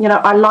 So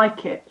I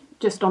like it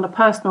just on a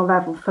personal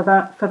level for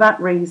that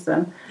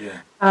reason. Yeah.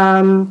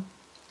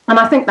 And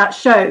I think that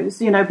shows,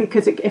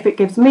 because if it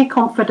gives me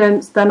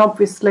confidence, then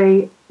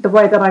obviously the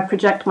way that I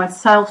project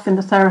myself in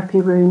the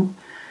therapy room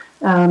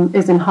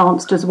is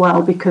enhanced as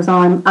well, because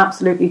I'm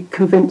absolutely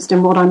convinced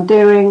in what I'm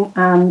doing,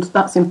 and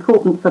that's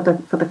important for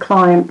the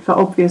client for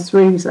obvious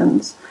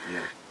reasons.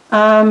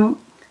 Yeah.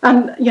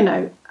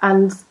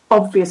 And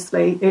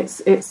obviously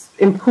it's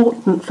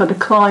important for the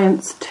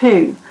clients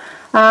too.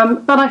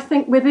 But I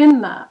think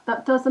within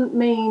that doesn't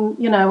mean,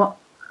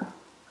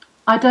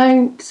 I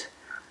don't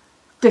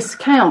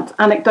discount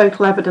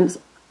anecdotal evidence,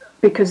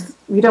 because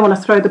you don't want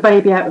to throw the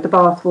baby out with the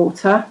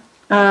bathwater.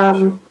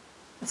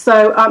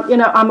 So,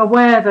 I'm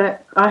aware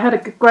that I had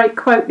a great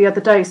quote the other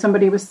day.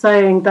 Somebody was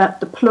saying that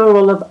the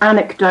plural of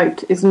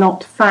anecdote is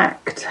not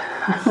fact.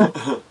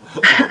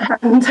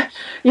 And,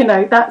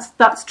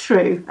 that's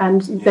true.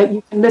 And that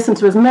you can listen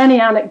to as many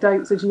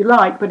anecdotes as you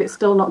like, but it's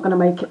still not going to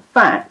make it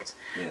fact.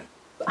 Yeah.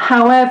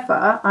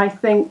 However, I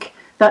think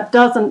that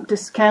doesn't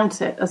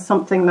discount it as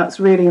something that's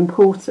really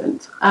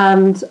important.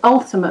 And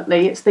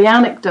ultimately, it's the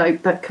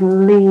anecdote that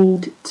can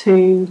lead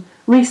to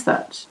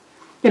research.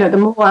 The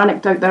more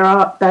anecdote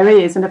there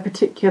is in a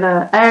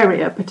particular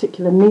area, a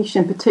particular niche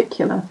in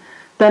particular,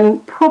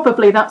 then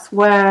probably that's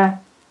where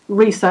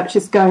research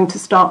is going to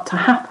start to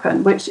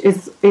happen, which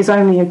is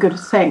only a good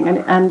thing.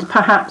 And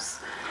perhaps,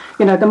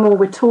 the more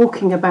we're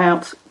talking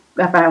about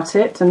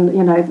it, and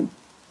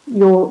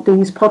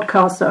these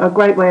podcasts are a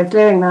great way of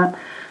doing that,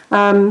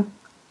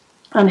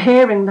 and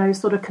hearing those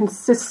sort of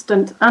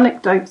consistent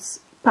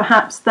anecdotes,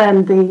 perhaps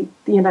then the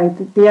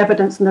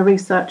evidence and the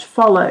research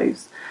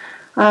follows.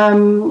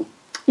 So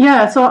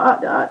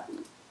I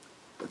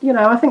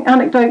think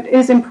anecdote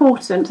is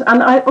important,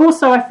 and I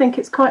think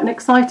it's quite an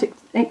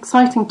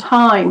exciting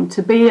time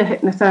to be a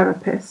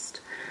hypnotherapist,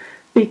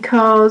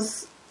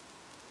 because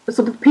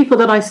sort of people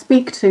that I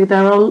speak to,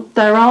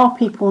 there are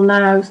people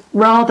now,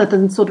 rather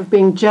than sort of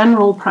being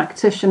general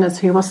practitioners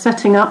who are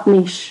setting up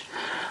niche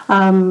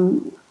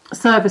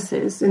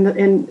services in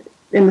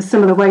the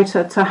similar way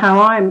to how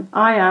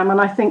I am,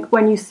 and I think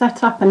when you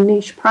set up a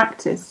niche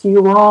practice,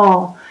 you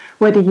are,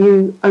 whether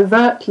you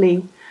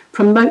overtly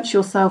promote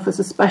yourself as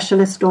a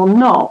specialist or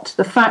not,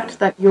 the fact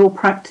that your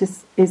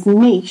practice is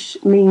niche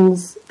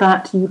means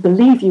that you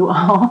believe you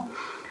are.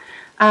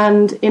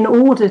 And in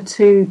order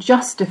to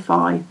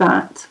justify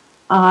that,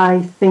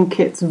 I think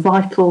it's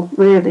vital,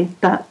 really,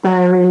 that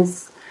there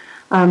is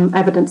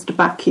evidence to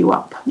back you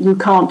up. You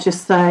can't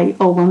just say,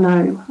 oh, well,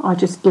 no, I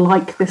just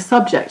like this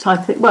subject. I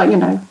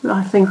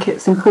think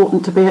it's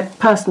important to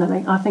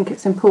personally, I think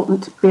it's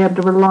important to be able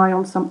to rely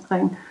on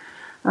something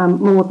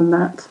more than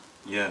that.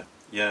 Yeah.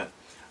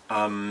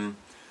 Now,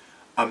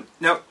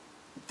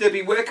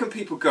 Debbie, where can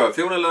people go if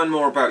they want to learn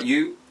more about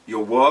you,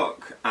 your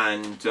work,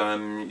 and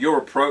your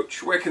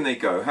approach? Where can they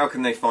go? How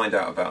can they find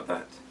out about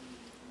that?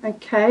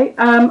 Okay,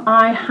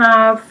 I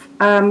have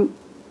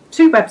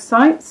two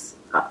websites: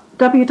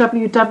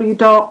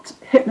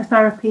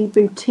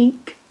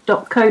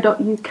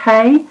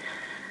 www.hypnotherapieboutique.co.uk,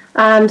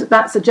 and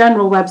that's a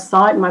general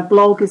website. My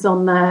blog is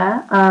on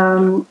there.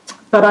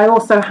 But I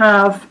also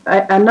have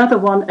another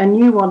one, a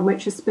new one,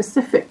 which is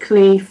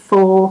specifically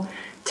for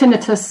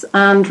tinnitus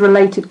and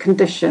related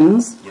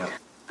conditions. Yep.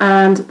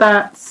 And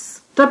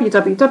that's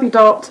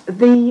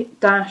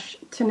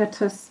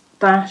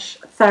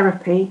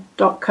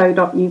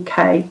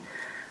www.the-tinnitus-therapy.co.uk.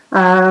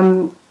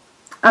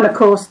 And of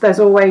course, there's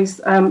always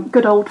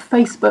good old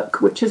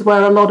Facebook, which is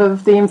where a lot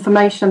of the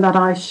information that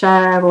I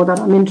share or that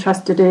I'm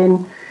interested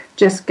in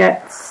just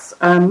gets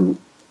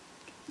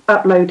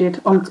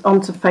uploaded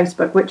onto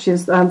Facebook, which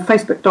is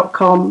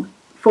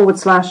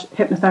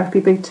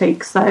facebook.com/hypnotherapy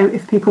boutique. So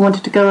if people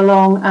wanted to go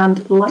along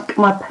and like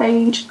my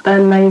page,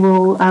 then they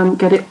will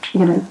get it,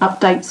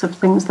 updates of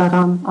things that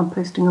I'm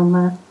posting on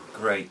there.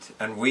 Great,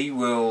 and we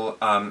will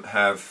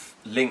have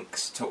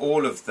links to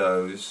all of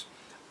those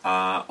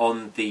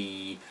on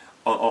the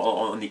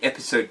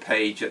episode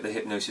page at the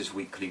Hypnosis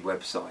Weekly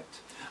website.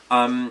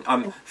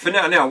 For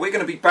now, we're going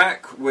to be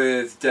back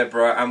with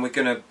Deborah, and we're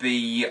going to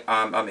be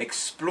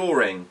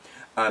exploring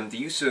the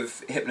use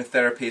of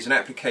hypnotherapy as an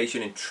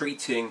application in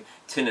treating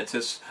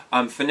tinnitus.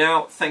 For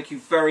now, thank you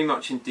very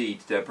much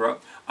indeed, Deborah,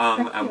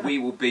 and we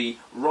will be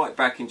right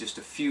back in just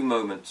a few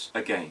moments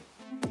again.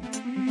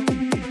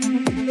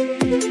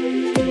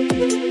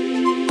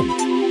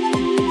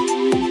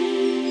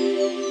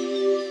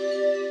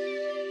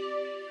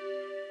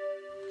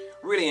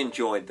 Really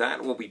enjoyed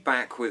that. We'll be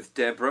back with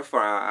Deborah for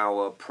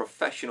our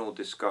professional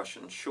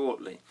discussion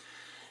shortly.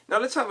 Now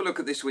let's have a look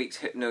at this week's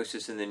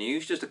Hypnosis in the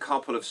News. Just a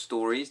couple of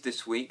stories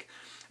this week.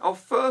 Our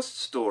first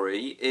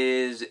story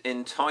is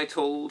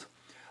entitled,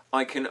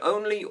 "I can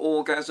only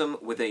orgasm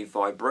with a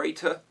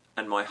vibrator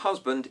and my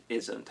husband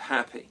isn't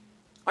happy."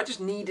 I just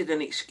needed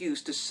an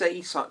excuse to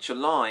say such a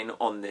line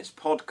on this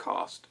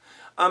podcast.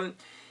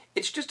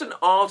 It's just an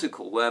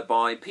article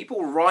whereby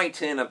people write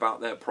in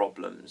about their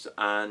problems,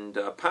 and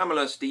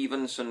Pamela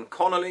Stevenson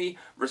Connolly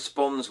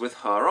responds with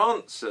her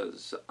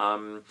answers.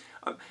 I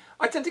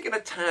tend to get a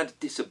tad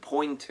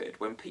disappointed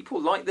when people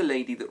like the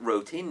lady that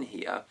wrote in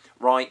here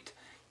write,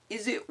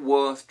 "Is it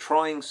worth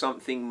trying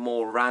something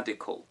more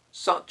radical,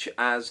 such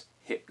as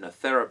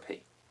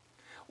hypnotherapy?"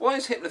 Why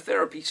is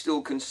hypnotherapy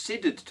still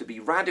considered to be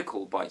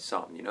radical by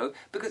some,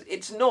 Because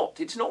it's not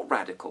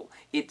radical.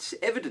 It's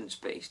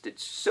evidence-based,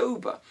 it's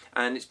sober,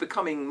 and it's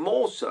becoming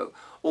more so.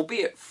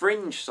 Albeit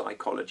fringe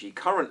psychology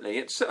currently,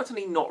 it's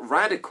certainly not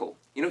radical.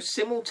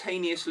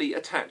 Simultaneously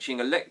attaching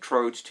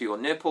electrodes to your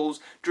nipples,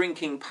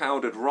 drinking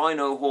powdered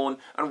rhino horn,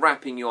 and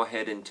wrapping your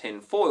head in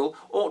tin foil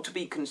ought to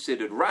be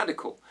considered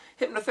radical.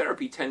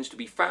 Hypnotherapy tends to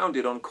be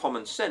founded on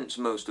common sense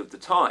most of the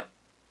time.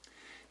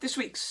 This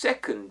week's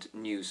second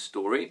news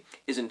story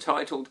is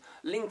entitled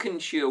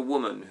 "Lincolnshire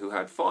Woman Who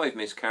Had 5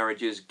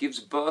 Miscarriages Gives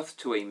Birth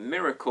to a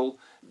Miracle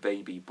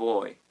Baby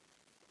Boy."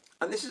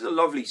 And this is a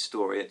lovely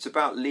story. It's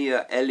about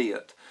Leah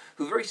Elliott,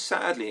 who very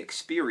sadly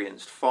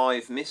experienced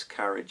 5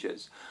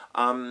 miscarriages.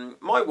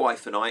 My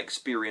wife and I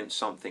experienced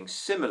something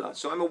similar,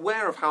 so I'm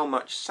aware of how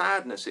much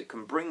sadness it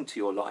can bring to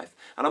your life,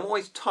 and I'm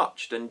always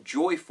touched and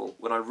joyful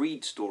when I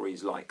read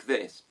stories like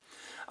this.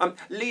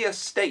 Leah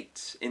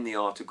states in the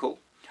article,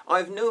 "I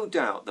have no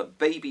doubt that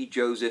baby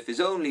Joseph is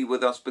only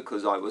with us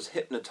because I was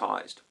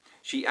hypnotised."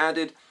 She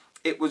added,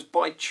 "It was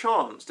by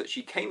chance that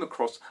she came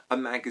across a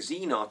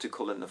magazine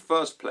article in the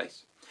first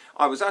place.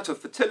 I was at a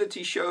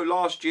fertility show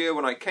last year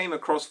when I came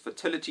across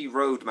Fertility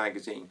Road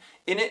magazine.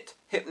 In it,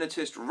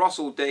 hypnotist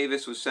Russell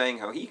Davis was saying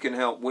how he can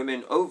help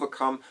women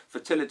overcome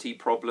fertility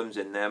problems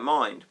in their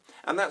mind.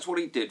 And that's what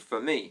he did for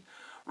me.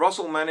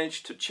 Russell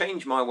managed to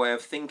change my way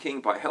of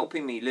thinking by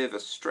helping me live a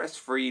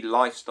stress-free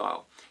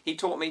lifestyle. He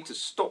taught me to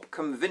stop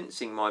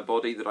convincing my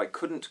body that I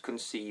couldn't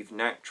conceive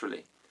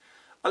naturally."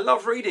 I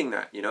love reading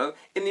that,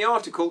 In the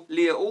article,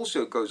 Leah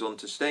also goes on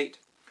to state,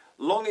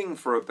 "Longing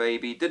for a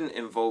baby didn't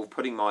involve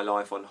putting my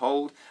life on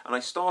hold, and I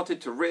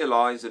started to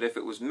realise that if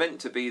it was meant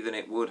to be, then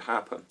it would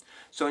happen.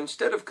 So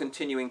instead of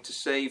continuing to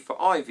save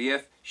for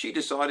IVF, she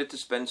decided to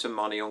spend some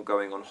money on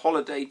going on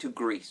holiday to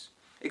Greece.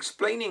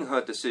 Explaining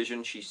her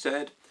decision, she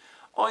said,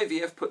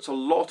 IVF puts a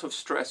lot of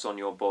stress on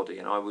your body,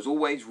 and I was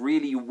always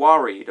really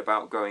worried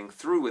about going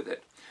through with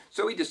it.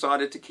 So we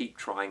decided to keep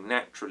trying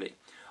naturally.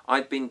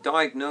 I'd been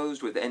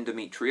diagnosed with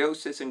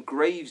endometriosis and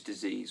Graves'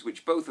 disease,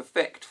 which both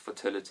affect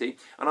fertility,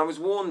 and I was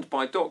warned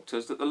by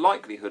doctors that the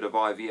likelihood of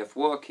IVF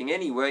working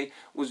anyway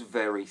was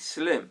very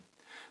slim.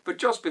 But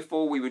just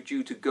before we were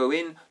due to go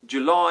in,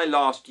 July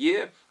last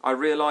year, I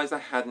realised I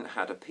hadn't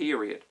had a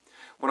period.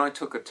 When I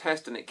took a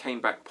test and it came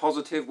back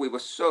positive, we were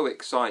so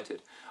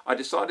excited. I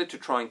decided to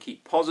try and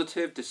keep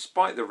positive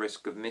despite the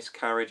risk of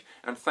miscarriage,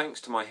 and thanks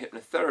to my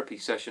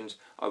hypnotherapy sessions,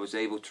 I was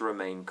able to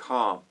remain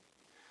calm."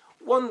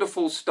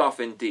 Wonderful stuff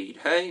indeed,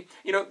 hey?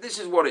 This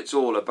is what it's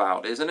all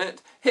about, isn't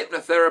it?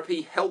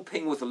 Hypnotherapy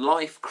helping with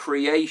life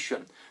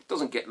creation.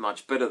 Doesn't get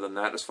much better than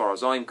that as far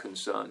as I'm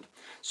concerned.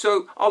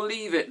 So I'll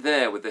leave it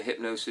there with the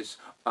hypnosis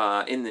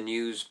in the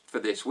news for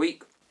this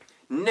week.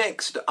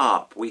 Next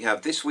up, we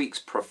have this week's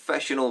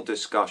professional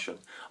discussion.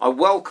 I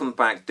welcome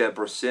back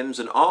Deborah Sims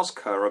and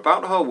ask her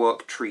about her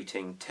work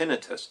treating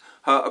tinnitus,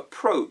 her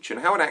approach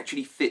and how it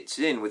actually fits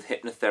in with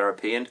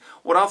hypnotherapy and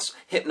what us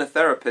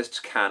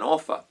hypnotherapists can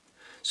offer.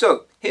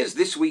 So, here's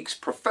this week's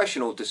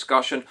professional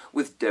discussion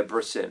with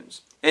Deborah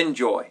Sims.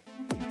 Enjoy.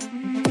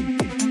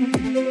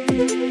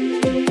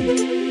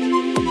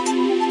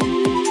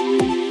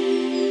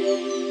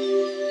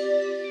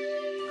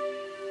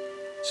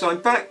 So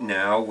I'm back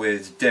now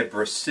with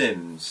Deborah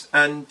Sims,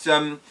 and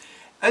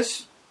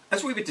as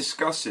we were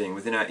discussing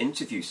within our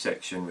interview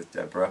section with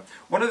Deborah,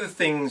 one of the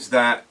things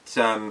that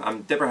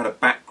Deborah had a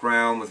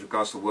background with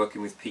regards to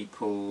working with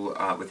people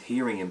with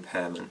hearing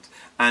impairment,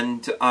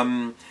 and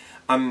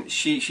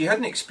she had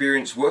an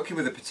experience working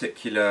with a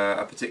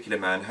particular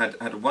man,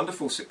 had a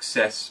wonderful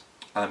success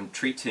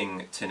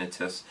treating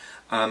tinnitus.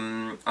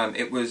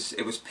 It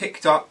was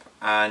picked up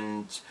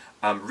and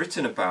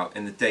written about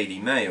in the Daily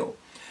Mail.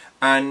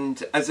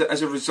 And as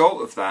a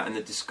result of that, and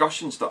the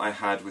discussions that I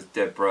had with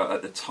Deborah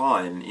at the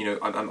time,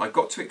 I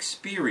got to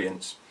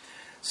experience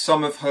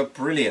some of her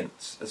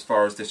brilliance as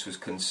far as this was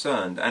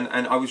concerned.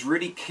 And I was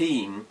really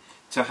keen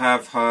to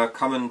have her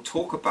come and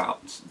talk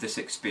about this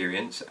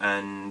experience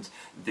and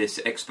this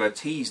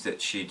expertise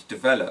that she'd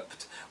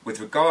developed with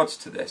regards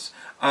to this.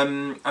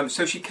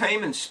 So she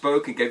came and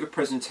spoke and gave a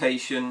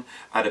presentation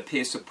at a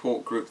peer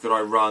support group that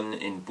I run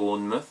in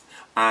Bournemouth.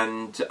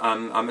 And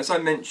as I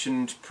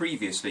mentioned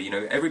previously,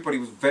 everybody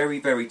was very,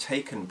 very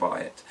taken by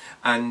it,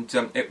 and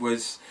it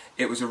was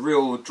a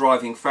real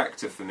driving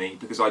factor for me,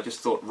 because I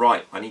just thought,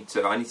 right, I need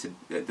to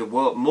the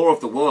world, more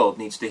of the world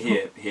needs to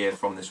hear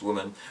from this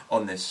woman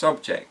on this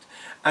subject,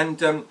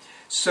 and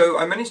so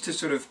I managed to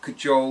sort of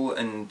cajole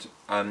and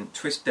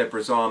twist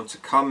Deborah's arm to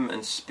come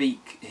and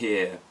speak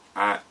here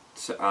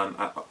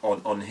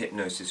on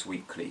Hypnosis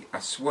Weekly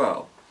as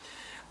well.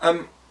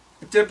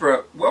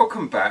 Deborah,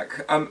 welcome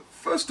back.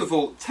 First of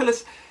all, tell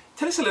us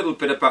a little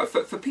bit about,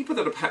 for people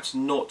that are perhaps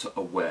not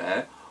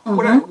aware,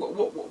 what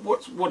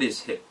is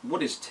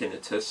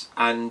tinnitus,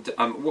 and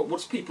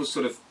what's people's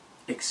sort of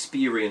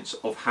experience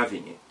of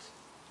having it?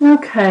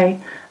 Okay.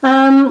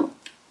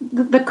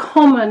 The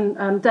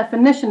common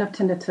definition of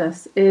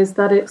tinnitus is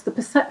that it's the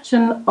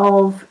perception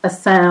of a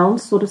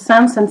sound, sort of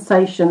sound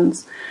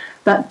sensations,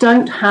 that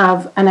don't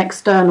have an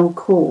external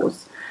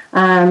cause.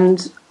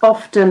 and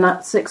often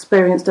that's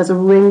experienced as a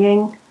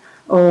ringing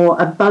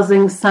or a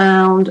buzzing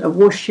sound, a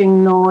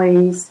whooshing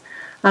noise.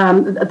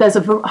 There's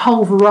a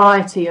whole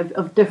variety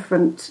of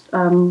different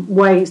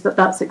ways that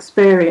that's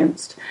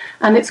experienced,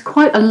 and it's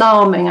quite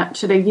alarming.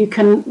 Actually,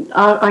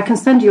 I can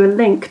send you a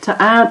link to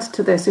add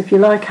to this if you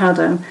like,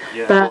 Adam.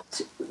 Yeah.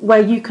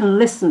 Where you can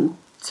listen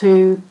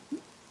to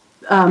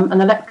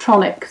an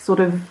electronic sort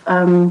of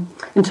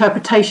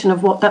interpretation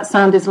of what that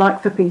sound is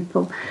like for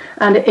people,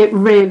 and it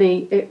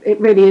really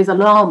is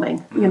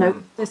alarming. You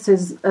know, this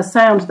is a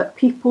sound that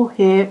people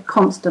hear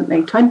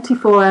constantly,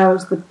 24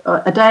 hours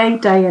a day,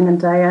 day in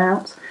and day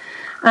out,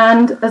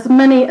 and as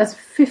many as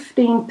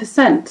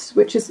 15%,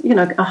 which is, you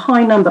know, a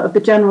high number of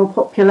the general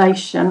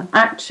population,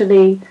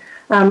 actually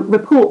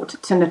report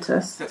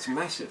tinnitus. That's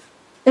massive.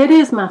 It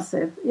is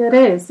massive. It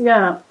is,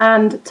 yeah,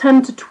 and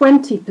 10 to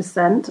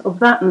 20% of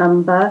that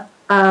number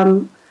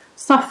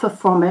suffer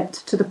from it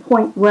to the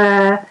point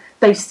where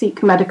they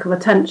seek medical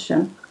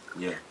attention.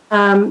 Yeah.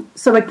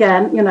 So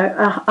again, you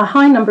know, a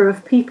high number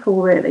of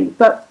people really.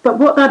 But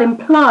what that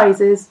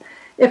implies is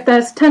if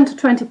there's 10 to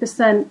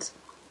 20%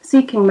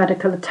 seeking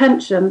medical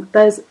attention,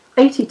 there's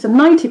 80 to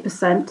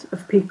 90%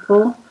 of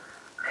people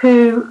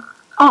who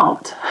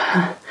aren't.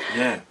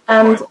 Yeah.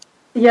 And wow.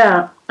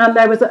 yeah, and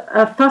there was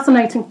a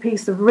fascinating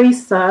piece of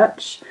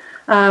research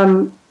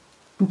done,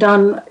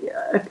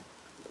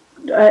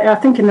 I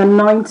think in the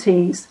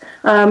 90s,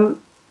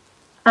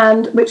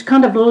 and which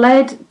kind of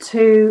led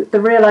to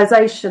the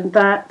realization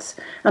that,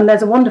 and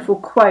there's a wonderful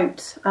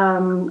quote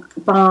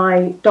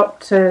by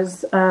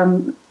doctors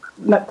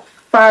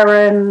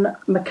McFarren,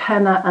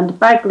 McKenna and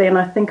Bagley, and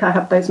I think I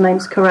have those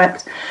names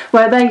correct,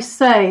 where they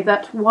say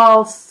that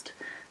whilst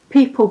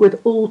people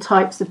with all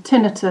types of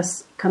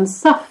tinnitus can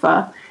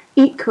suffer,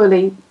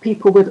 equally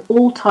people with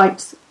all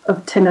types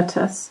of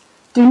tinnitus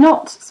do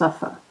not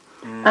suffer.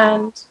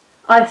 And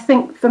I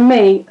think for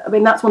me, I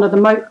mean, that's one of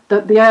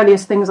the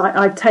earliest things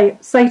I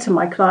say to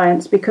my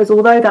clients, because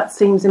although that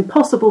seems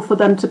impossible for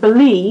them to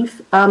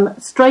believe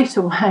straight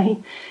away,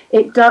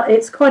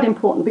 it's quite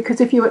important,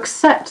 because if you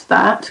accept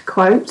that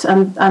quote,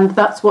 and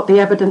that's what the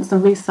evidence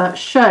and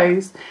research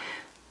shows,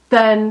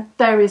 then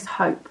there is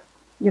hope.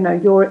 You know,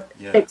 your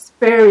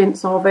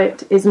experience of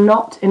it is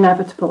not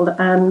inevitable,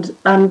 and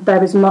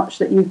there is much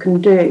that you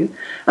can do.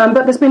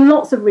 But there's been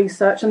lots of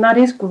research, and that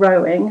is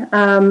growing.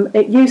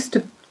 It used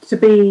to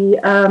be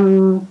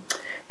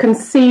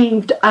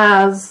conceived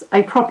as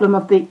a problem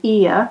of the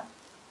ear,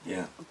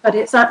 but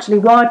it's actually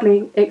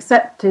widely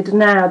accepted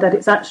now that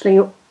it's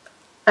actually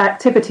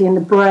activity in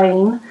the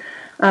brain.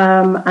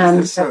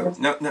 And so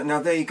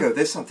now there you go.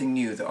 There's something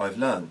new that I've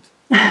learned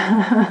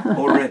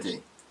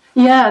already.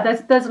 Yeah,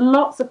 there's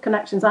lots of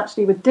connections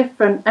actually with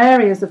different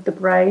areas of the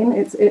brain.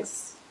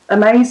 It's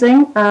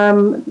amazing,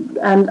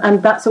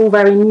 and that's all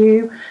very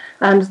new.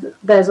 And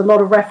there's a lot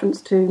of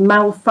reference to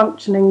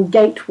malfunctioning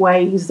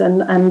gateways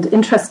and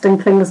interesting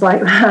things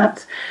like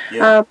that.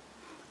 Yeah.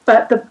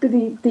 But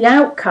the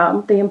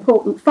outcome, the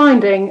important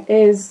finding,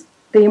 is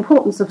the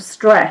importance of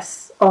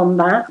stress on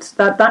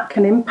that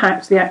can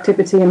impact the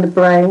activity in the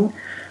brain,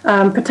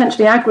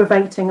 potentially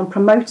aggravating and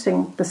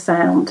promoting the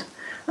sound.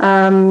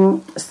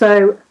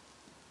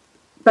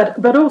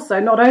 But also,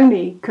 not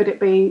only could it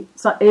be,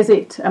 I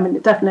mean,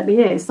 it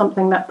definitely is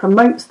something that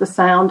promotes the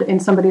sound in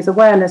somebody's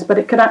awareness, but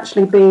it could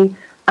actually be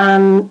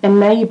an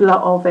enabler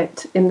of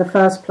it in the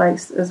first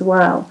place as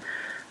well.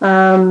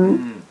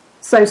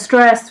 So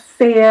stress,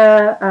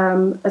 fear,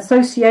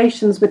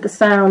 associations with the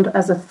sound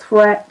as a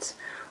threat,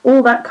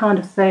 all that kind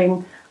of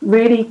thing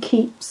really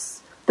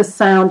keeps the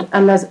sound,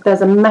 and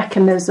there's a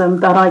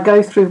mechanism that I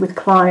go through with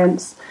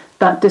clients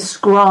that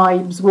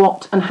describes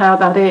what and how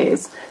that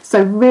is.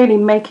 So really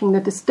making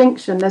the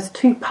distinction, there's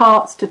two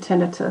parts to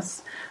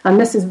tinnitus, and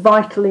this is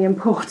vitally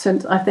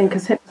important, I think,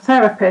 as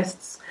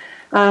hypnotherapists.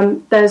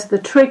 There's the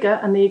trigger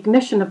and the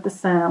ignition of the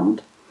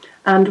sound,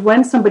 and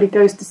when somebody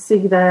goes to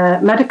see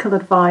their medical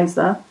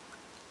advisor,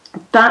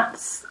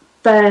 that's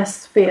their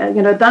sphere,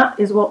 you know, that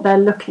is what they're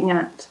looking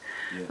at.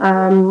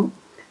 Yeah.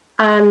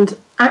 And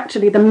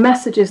actually the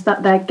messages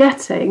that they're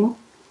getting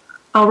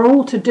are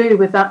all to do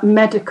with that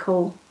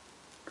medical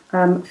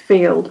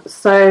field.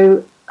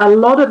 So a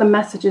lot of the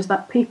messages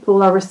that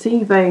people are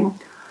receiving,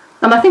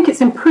 and I think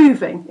it's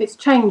improving, it's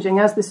changing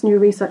as this new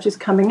research is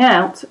coming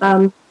out,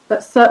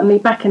 but certainly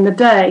back in the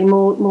day,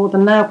 more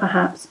than now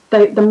perhaps,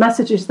 the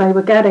messages they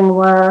were getting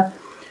were,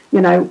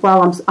 you know,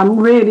 well, I'm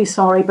really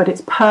sorry, but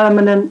it's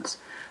permanent,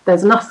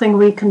 there's nothing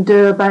we can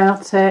do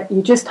about it,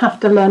 you just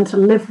have to learn to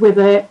live with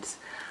it.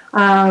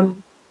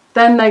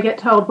 Then they get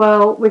told,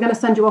 well, we're going to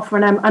send you off for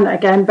an and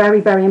again,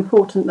 very, very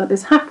important that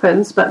this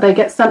happens, but they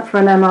get sent for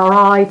an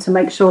MRI to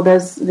make sure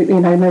there's, you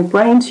know, no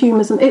brain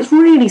tumours, and it's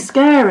really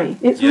scary.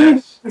 It's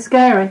really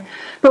scary.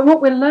 But what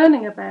we're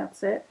learning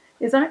about it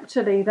is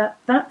actually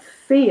that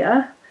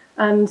fear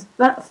and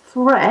that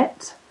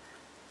threat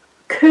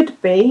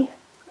could be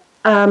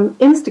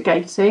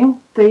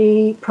instigating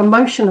the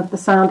promotion of the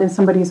sound in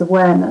somebody's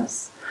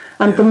awareness.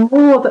 And the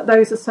more that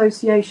those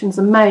associations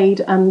are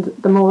made and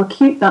the more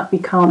acute that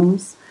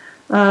becomes,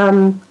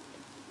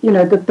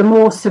 the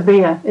more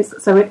severe.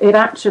 It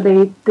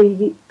actually,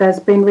 there's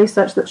been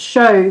research that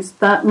shows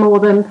that more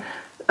than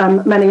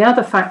many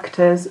other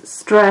factors,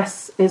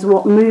 stress is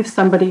what moves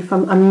somebody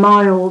from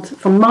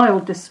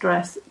mild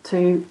distress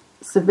to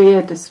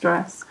severe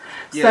distress.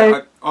 Yeah,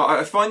 So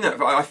I find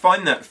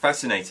that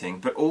fascinating,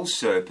 but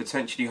also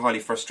potentially highly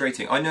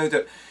frustrating. I know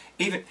that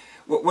even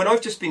when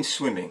I've just been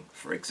swimming,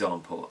 for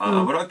example,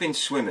 when I've been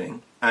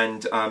swimming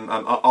and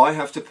I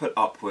have to put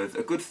up with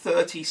a good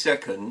 30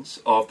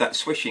 seconds of that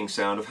swishing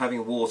sound of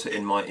having water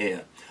in my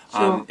ear,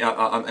 Sure.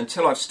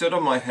 until I've stood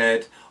on my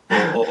head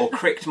or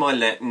cricked my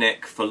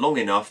neck for long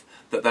enough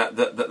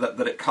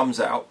that it comes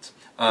out.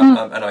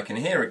 And I can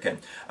hear again.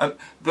 But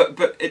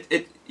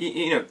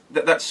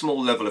that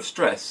small level of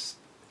stress,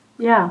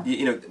 yeah,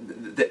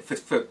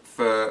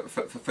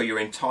 for your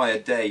entire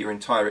day, your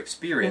entire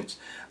experience,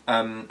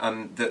 I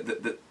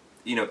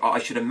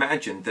should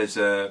imagine there's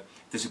a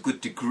good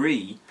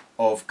degree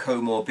of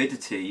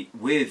comorbidity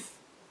with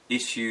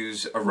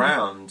issues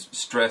around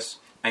stress,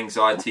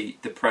 anxiety,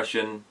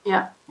 depression.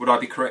 yeah. Would I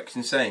be correct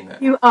in saying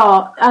that? You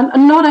are,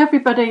 and not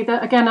everybody.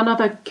 That again,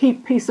 another key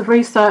piece of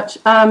research.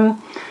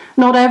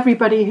 Not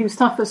everybody who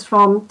suffers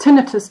from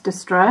tinnitus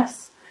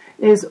distress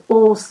is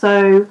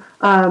also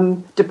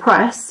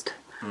depressed.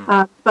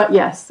 But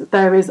yes,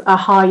 there is a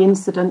high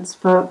incidence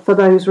for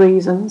those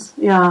reasons.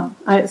 Yeah,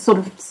 it's sort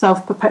of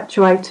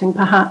self-perpetuating,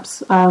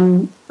 perhaps.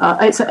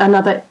 It's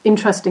another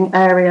interesting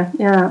area.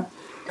 Yeah.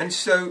 And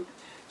so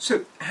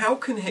how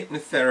can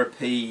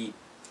hypnotherapy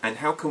and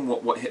how can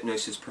what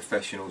hypnosis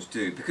professionals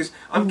do? Because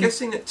I'm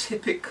guessing that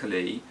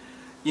typically,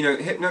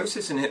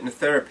 hypnosis and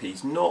hypnotherapy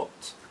is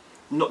not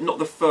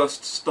the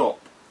first stop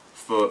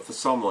for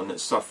someone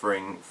that's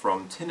suffering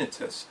from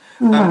tinnitus.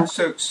 No.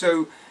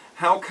 So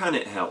how can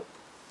it help?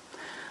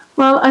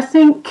 Well, I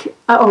think,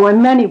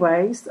 in many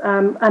ways,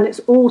 and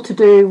it's all to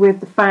do with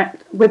the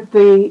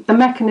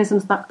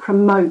mechanisms that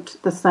promote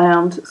the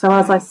sound. So,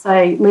 as I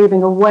say,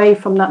 moving away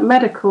from that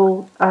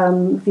medical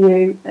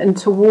view and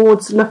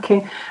towards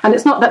looking, and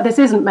it's not that this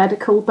isn't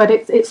medical, but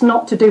it's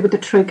not to do with the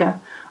trigger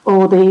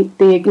or the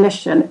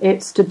ignition.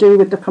 It's to do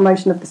with the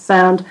promotion of the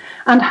sound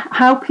and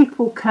how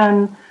people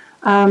can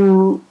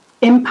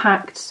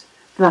impact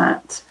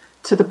that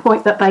to the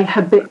point that they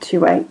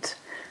habituate.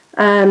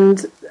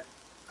 And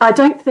I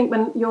don't think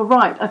you're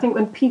right. I think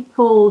when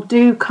people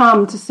do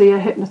come to see a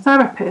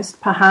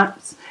hypnotherapist,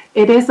 perhaps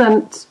it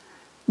isn't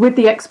with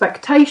the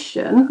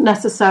expectation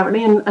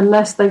necessarily,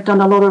 unless they've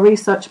done a lot of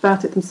research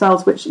about it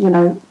themselves, which,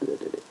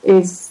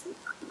 is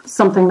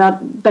something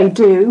that they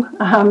do.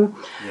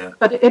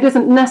 But it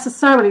isn't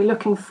necessarily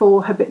looking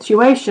for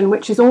habituation,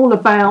 which is all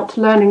about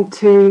learning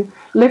to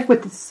live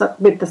with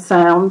the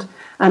sound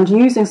and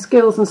using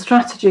skills and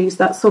strategies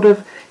that sort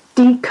of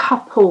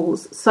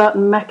decouples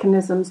certain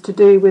mechanisms to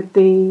do with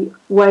the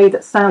way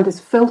that sound is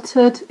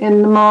filtered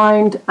in the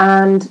mind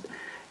and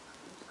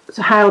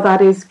how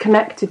that is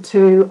connected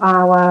to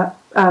our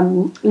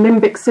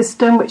limbic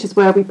system, which is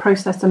where we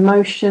process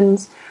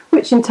emotions,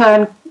 which in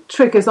turn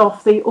triggers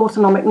off the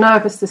autonomic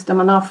nervous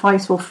system and our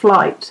fight or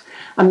flight.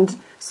 And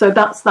so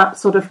that's that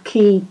sort of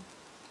key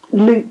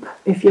loop,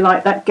 if you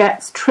like, that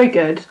gets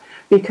triggered,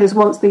 because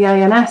once the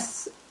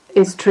ANS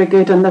is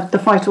triggered and the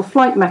fight or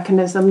flight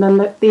mechanism, then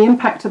the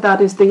impact of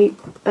that is the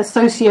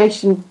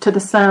association to the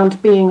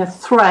sound being a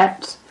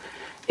threat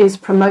is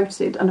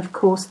promoted. And of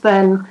course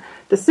then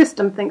the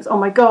system thinks, oh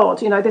my God,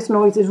 this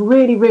noise is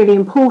really, really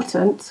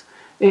important.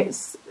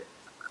 It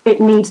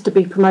needs to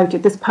be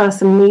promoted. This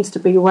person needs to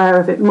be aware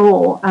of it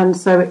more. And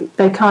so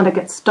they kind of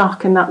get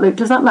stuck in that loop.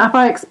 Have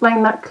I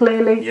explained that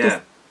clearly?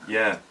 Yeah.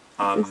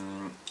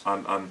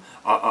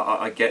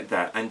 I get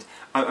that, and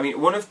I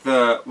mean one of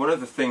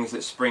the things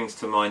that springs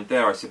to mind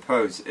there, I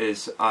suppose,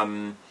 is I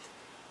mean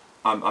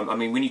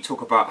when you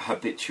talk about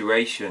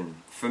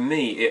habituation, for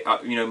me,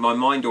 my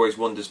mind always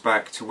wanders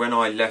back to when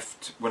I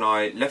left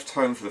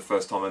home for the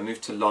first time. I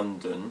moved to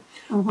London,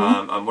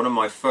 and one of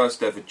my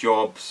first ever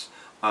jobs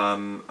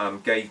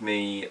gave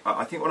me.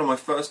 I think one of my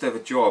first ever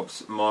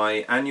jobs,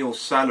 my annual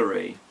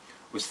salary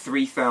was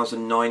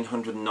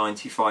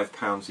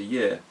 £3,995 a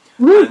year.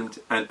 And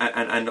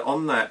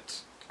on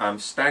that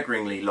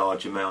staggeringly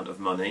large amount of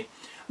money,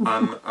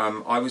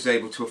 I was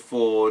able to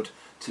afford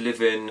to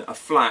live in a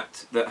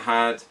flat that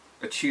had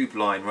a tube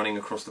line running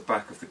across the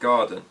back of the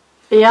garden.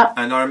 Yeah.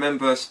 And I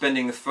remember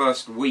spending the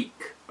first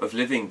week of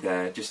living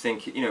there, just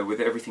thinking, with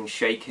everything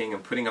shaking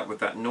and putting up with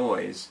that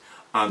noise,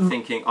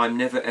 thinking I'm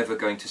never ever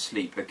going to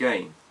sleep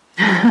again.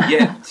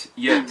 Yet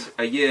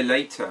a year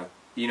later,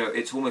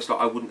 it's almost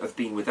like I wouldn't have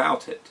been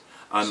without it.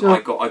 Sure.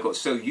 I got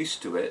so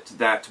used to it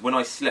that when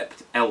I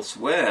slept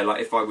elsewhere,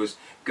 like if I was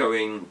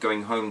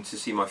going home to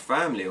see my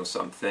family or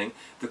something,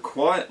 the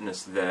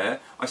quietness there,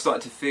 I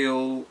started to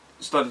feel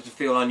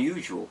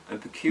unusual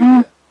and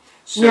peculiar.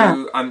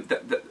 So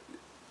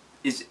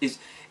is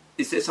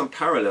there some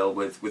parallel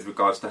with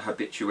regards to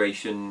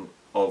habituation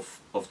of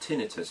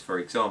tinnitus, for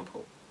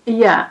example?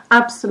 Yeah,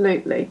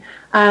 absolutely,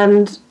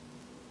 and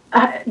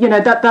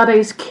that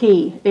is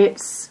key.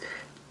 It's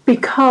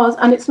because,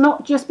 and it's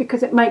not just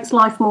because it makes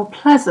life more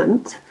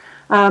pleasant,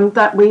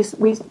 that we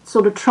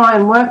sort of try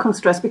and work on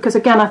stress, because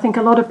again, I think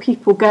a lot of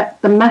people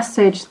get the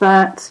message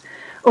that,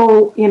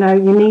 oh, you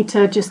need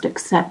to just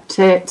accept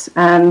it,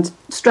 and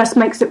stress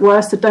makes it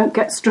worse, so don't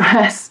get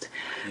stressed.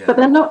 Yeah. But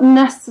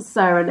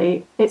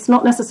it's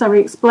not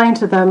necessarily explained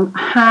to them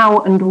how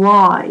and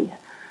why.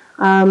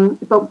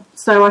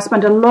 So I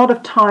spend a lot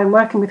of time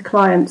working with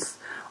clients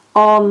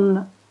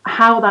on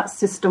how that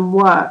system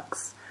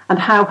works and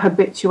how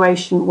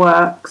habituation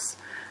works,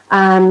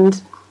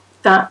 and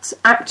that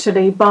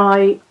actually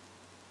by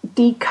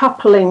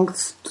decoupling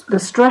the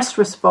stress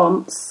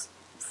response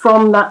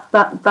from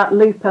that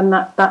loop and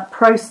that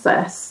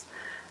process,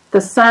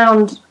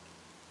 the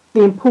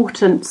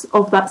importance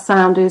of that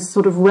sound is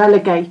sort of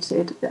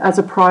relegated as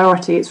a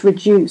priority. It's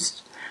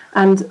reduced.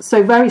 And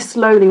so very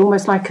slowly,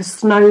 almost like a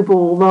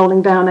snowball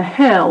rolling down a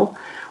hill,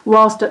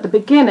 whilst at the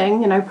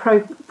beginning,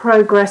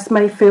 progress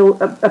may feel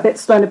a bit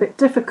slow and a bit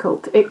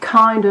difficult, it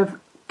kind of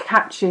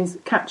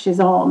catches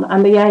on.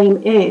 And the aim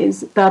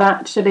is that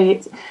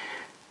actually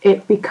they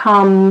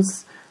become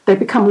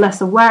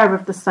less aware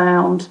of the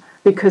sound,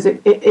 because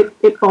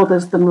it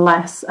bothers them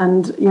less.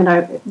 And,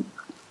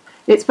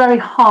 it's very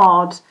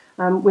hard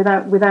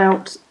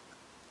without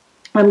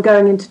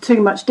going into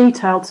too much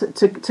detail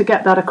to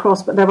get that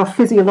across, but there are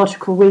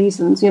physiological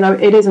reasons.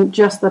 It isn't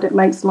just that it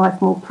makes life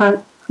more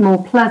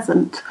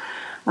pleasant.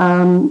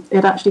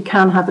 It actually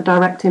can have a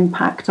direct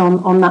impact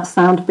on that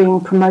sound being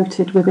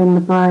promoted within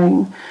the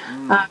brain.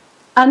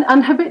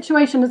 And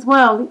habituation as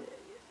well.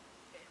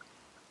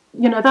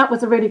 That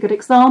was a really good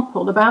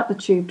example about the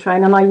tube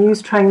train, and I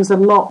use trains a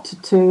lot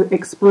to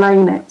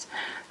explain it.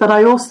 But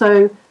I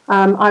also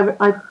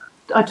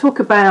I talk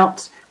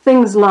about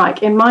things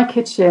like, in my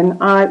kitchen,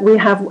 we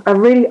have a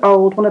really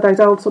old, one of those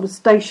old sort of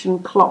station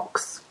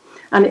clocks,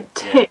 and it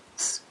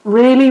ticks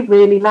really,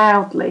 really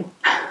loudly.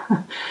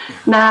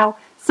 Now,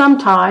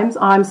 sometimes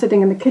I'm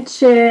sitting in the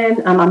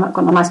kitchen and I've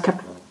got a nice cup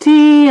of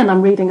tea and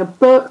I'm reading a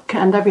book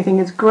and everything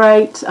is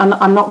great and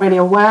I'm not really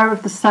aware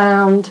of the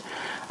sound.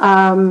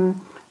 And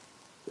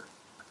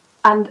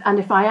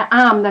if I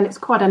am, then it's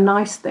quite a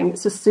nice thing.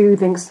 It's a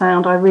soothing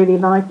sound. I really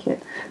like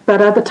it.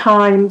 But other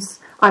times,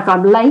 if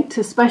I'm late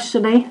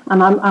especially,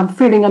 and I'm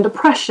feeling under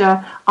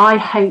pressure, I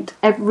hate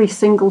every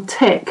single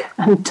tick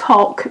and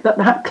tock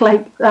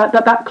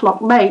that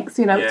clock makes.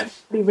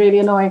 It's really, really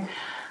annoying.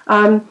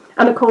 And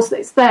of course,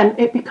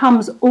 it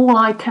becomes all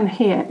I can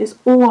hear. It's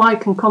all I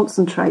can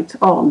concentrate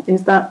on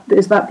is that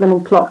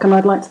blooming clock, and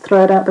I'd like to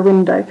throw it out the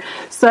window.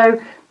 So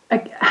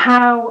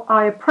how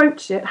I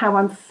approach it, how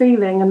I'm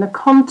feeling, and the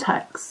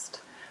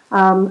context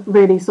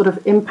really sort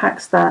of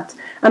impacts that.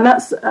 And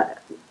that's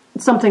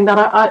something that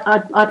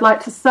I'd like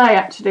to say,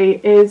 actually,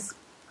 is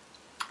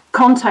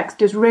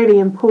context is really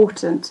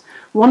important.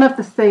 One of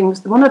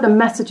the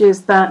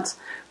messages that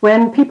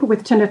when people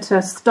with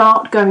tinnitus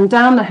start going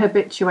down the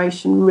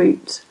habituation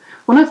route,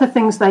 one of the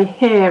things they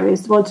hear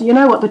is, well, do you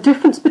know what? The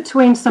difference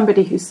between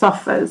somebody who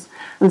suffers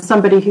and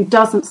somebody who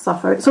doesn't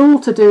suffer, it's all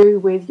to do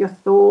with your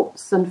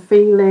thoughts and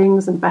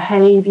feelings and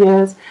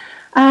behaviours.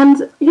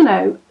 And,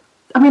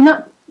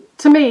 that,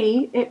 to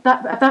me,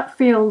 that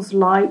feels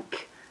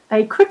like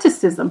a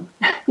criticism.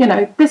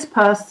 This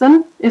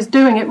person is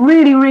doing it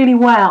really, really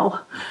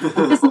well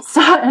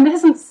and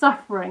isn't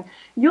suffering.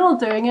 You're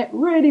doing it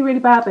really, really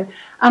badly.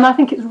 And I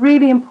think it's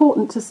really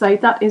important to say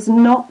that is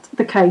not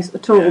the case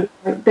at all.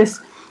 Yeah.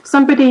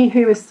 Somebody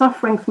who is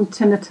suffering from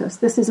tinnitus,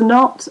 this is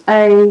not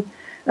a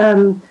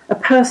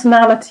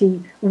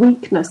personality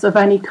weakness of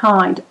any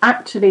kind.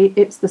 Actually,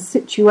 it's the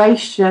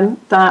situation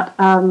that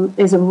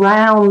is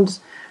around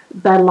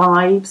their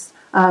lives.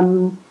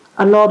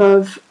 A lot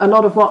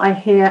of what I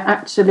hear,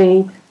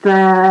 actually,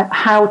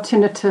 how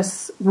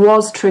tinnitus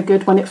was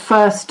triggered when it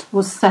first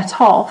was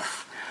set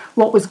off,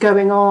 what was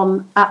going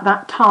on at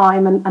that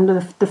time, and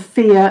the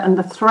fear and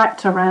the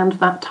threat around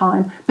that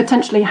time,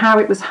 potentially how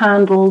it was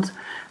handled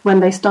when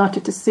they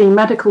started to see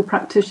medical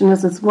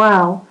practitioners as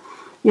well.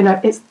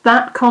 It's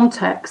that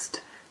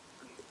context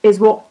is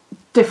what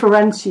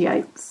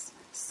differentiates.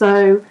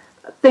 So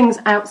things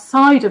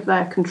outside of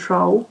their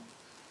control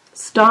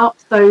start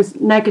those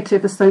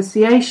negative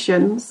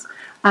associations,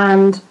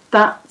 and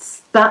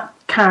that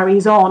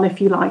carries on, if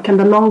you like. And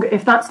the longer,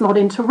 if that's not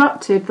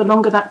interrupted, the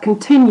longer that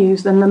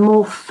continues, then the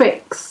more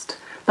fixed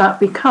that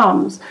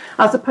becomes,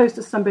 as opposed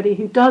to somebody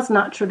who does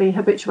naturally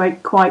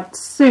habituate quite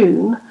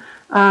soon.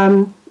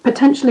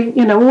 Potentially,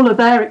 all of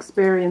their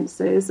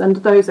experiences and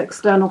those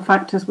external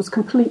factors was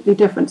completely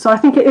different. So I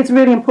think it's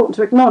really important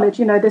to acknowledge,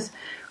 this,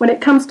 when it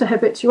comes to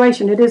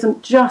habituation, it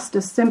isn't just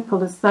as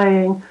simple as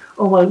saying,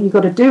 oh, well, you've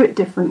got to do it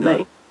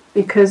differently,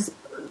 because,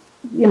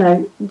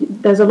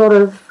 there's a lot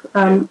of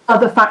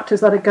other factors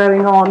that are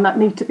going on that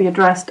need to be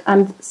addressed,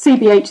 and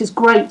CBH is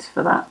great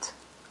for that.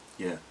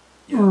 Yeah.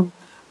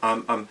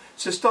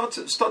 So start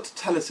to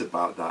tell us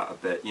about that a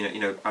bit.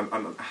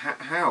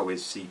 How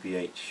is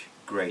CBH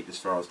great as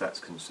far as that's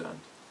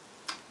concerned?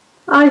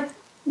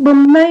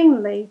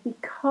 Mainly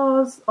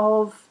because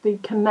of the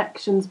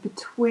connections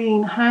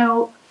between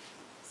how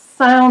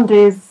sound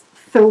is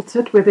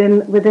filtered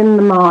within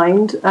the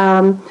mind.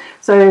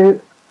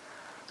 So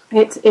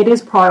it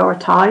is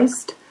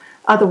prioritised.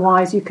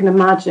 Otherwise, you can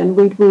imagine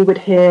we would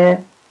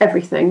hear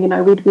everything.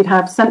 We'd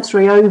have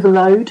sensory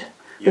overload,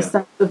 the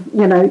sense of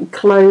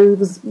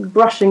clothes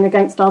brushing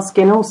against our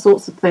skin, all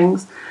sorts of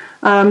things.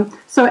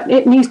 So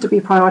it needs to be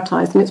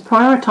prioritised, and it's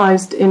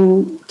prioritised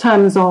in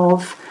terms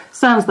of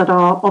sounds that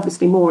are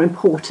obviously more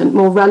important,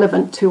 more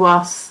relevant to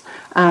us,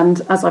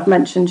 and as I've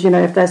mentioned,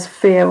 if there's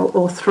fear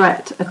or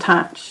threat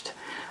attached,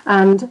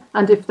 and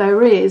if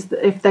there is,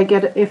 if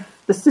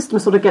the system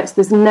sort of gets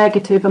this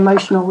negative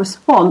emotional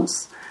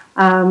response,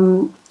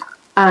 and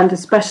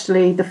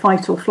especially the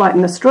fight or flight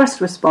and the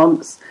stress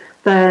response,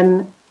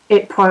 then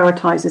it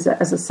prioritises it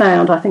as a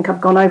sound. I think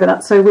I've gone over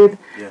that. So with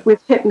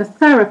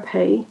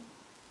hypnotherapy,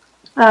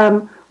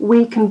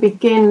 we can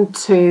begin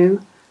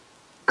to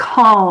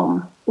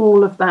calm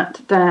all of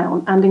that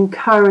down and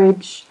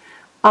encourage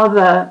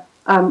other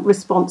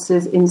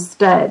responses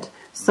instead,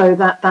 so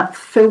that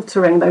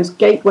filtering, those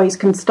gateways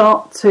can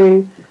start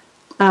to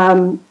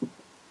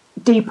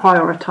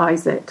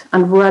deprioritise it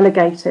and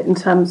relegate it in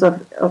terms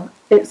of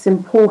its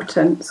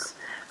importance.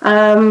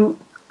 And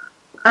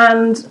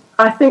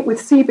I think with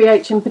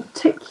CBH in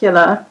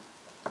particular,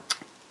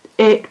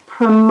 it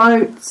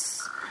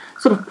promotes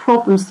sort of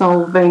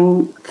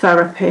problem-solving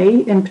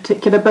therapy in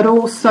particular, but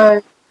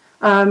also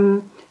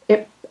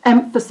it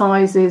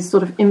emphasises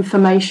sort of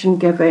information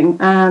giving.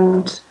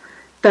 And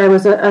there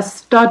was a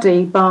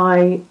study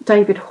by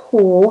David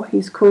Hoare,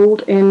 he's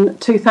called, in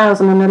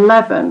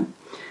 2011,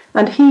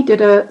 and he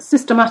did a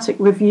systematic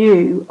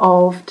review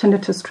of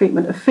tinnitus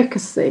treatment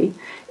efficacy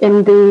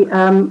in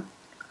the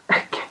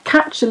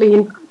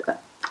catchily,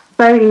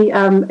 very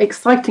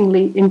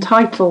excitingly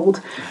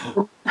entitled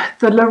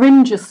The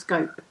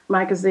Laryngoscope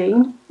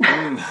magazine,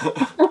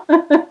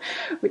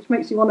 which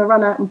makes you want to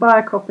run out and buy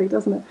a copy,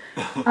 doesn't it?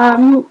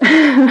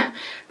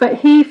 But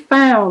he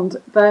found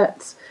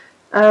that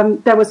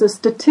there was a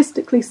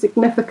statistically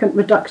significant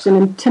reduction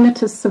in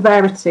tinnitus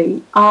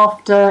severity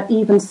after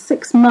even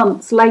 6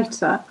 months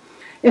later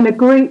in a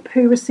group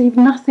who received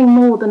nothing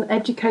more than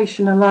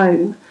education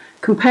alone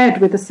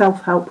compared with the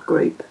self-help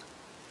group.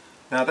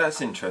 Now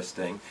that's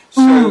interesting.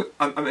 So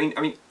I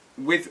mean,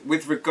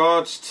 with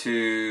regards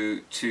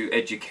to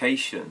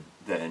education,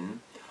 then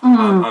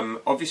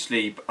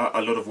obviously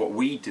a lot of what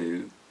we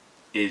do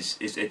is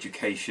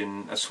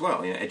education as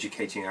well.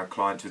 Educating our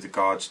clients with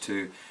regards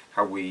to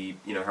how we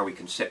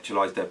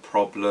conceptualize their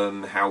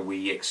problem, how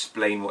we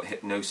explain what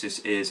hypnosis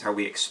is, how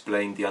we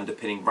explain the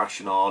underpinning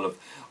rationale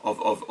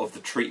of the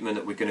treatment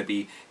that we're going to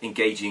be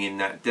engaging in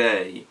that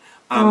day.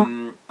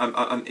 Does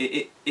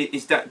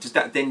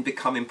that then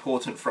become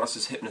important for us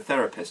as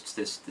hypnotherapists,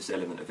 this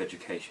element of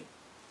education?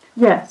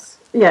 Yes,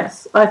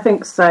 I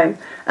think so.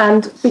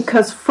 And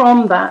because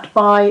from that,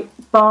 by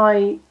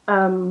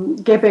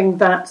giving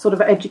that sort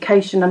of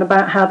education and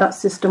about how that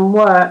system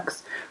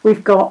works,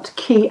 we've got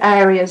key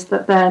areas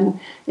that then,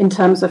 in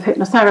terms of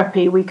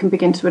hypnotherapy, we can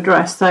begin to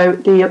address. So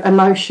the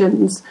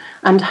emotions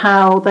and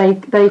how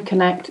they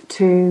connect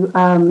to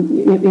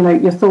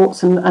your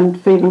thoughts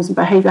and feelings and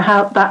behaviour,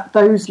 how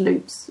those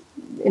loops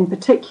in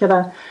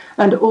particular,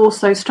 and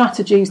also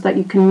strategies that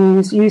you can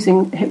use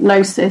using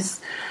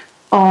hypnosis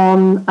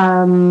on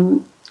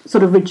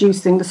sort of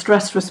reducing the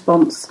stress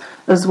response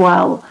as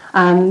well,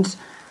 and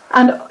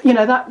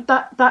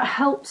that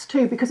helps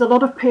too, because a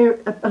lot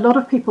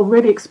of people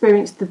really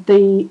experience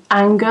the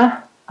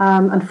anger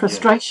and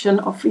frustration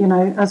of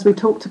as we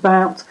talked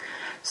about.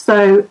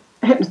 So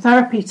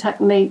hypnotherapy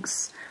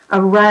techniques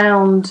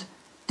around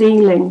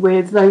dealing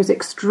with those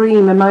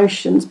extreme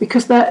emotions,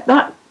 because that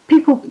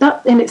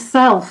in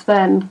itself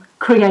then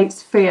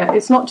creates fear.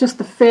 It's not just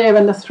the fear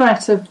and the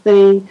threat of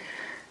the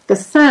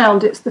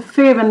sound, it's the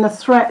fear and the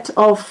threat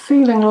of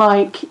feeling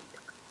like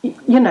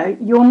you're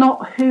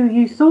not who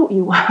you thought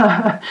you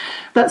were.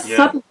 That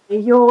suddenly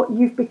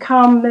you've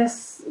become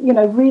this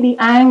really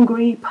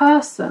angry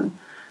person,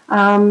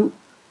 and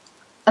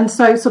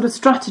so sort of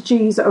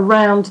strategies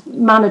around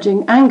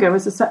managing anger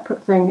as a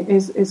separate thing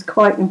is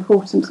quite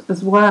important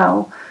as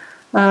well.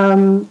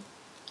 So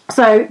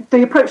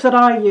the approach that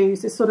I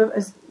use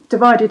is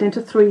divided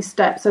into 3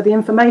 steps. So the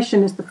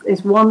information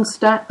is one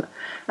step,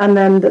 and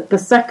then the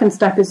second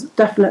step is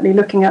definitely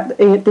looking at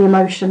the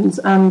emotions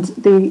and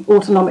the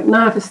autonomic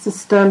nervous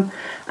system,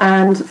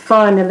 and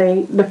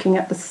finally looking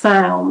at the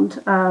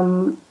sound,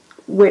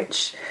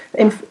 which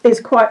is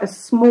quite a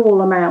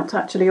small amount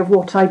actually of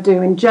what I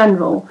do in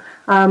general,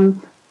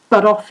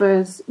 but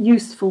offers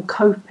useful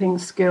coping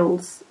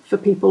skills for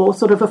people, or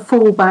sort of a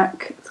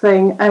fallback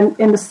thing, and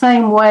in the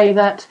same way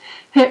that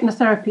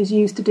hypnotherapy is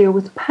used to deal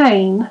with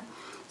pain.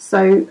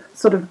 So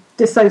sort of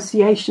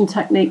dissociation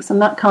techniques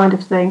and that kind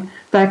of thing,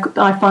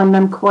 I find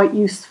them quite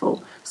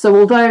useful. So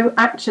although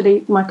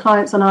actually my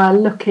clients and I are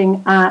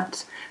looking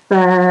at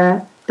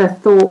their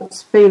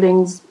thoughts,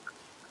 feelings,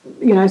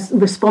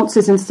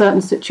 responses in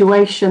certain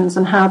situations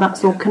and how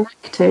that's all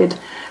connected,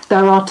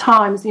 there are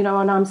times, and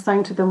I'm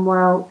saying to them,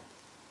 well,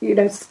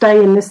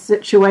 stay in this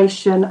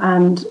situation,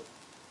 and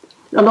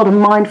a lot of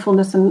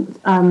mindfulness and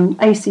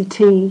ACT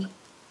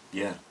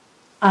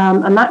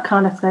and that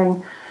kind of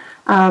thing.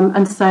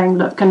 and saying,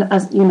 look, and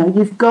as you know,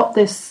 you've got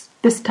this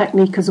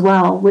technique as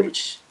well,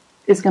 which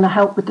is going to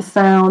help with the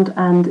sound,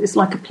 and it's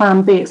like a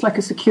plan B. It's like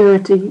a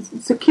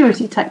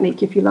security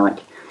technique, if you like.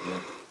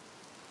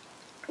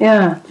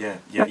 Yeah.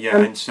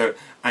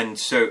 And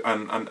so,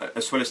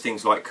 as well as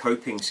things like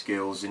coping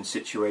skills in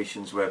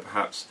situations where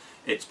perhaps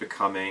it's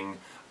becoming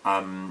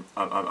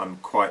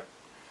quite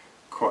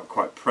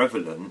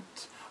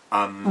prevalent.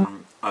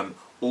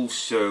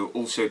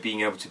 Also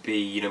being able to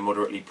be,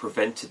 moderately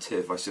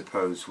preventative, I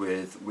suppose,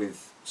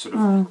 with sort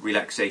of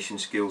relaxation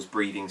skills,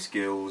 breathing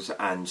skills,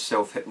 and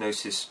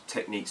self-hypnosis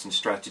techniques and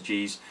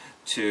strategies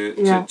to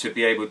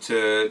be able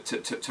to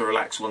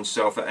relax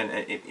oneself, and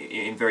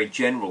in very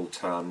general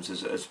terms,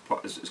 as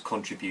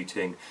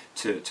contributing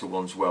to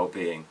one's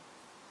well-being.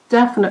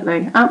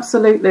 Definitely,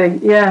 absolutely,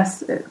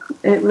 yes.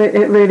 It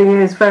really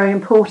is very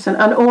important,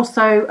 and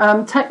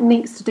also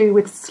techniques to do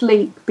with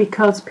sleep,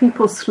 because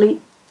people's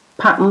sleep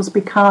patterns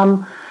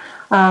become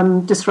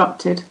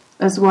disrupted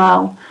as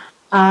well,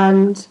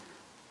 and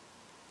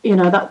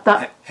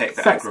that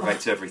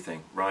aggravates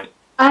everything, right?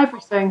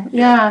 Everything,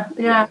 yeah,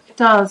 it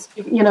does.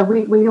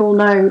 We all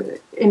know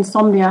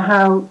insomnia,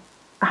 how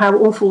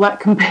awful that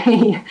can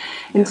be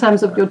in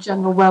terms of your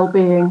general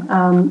well-being.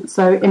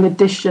 So in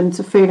addition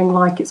to feeling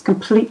like it's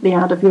completely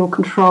out of your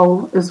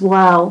control as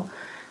well,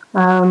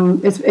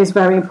 it's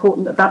very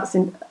important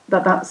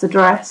that's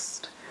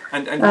addressed.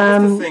 And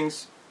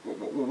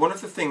one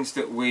of the things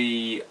that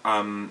we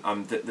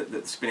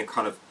that's been a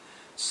kind of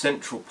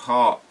central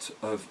part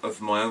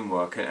of my own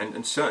work,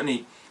 and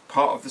certainly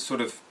part of the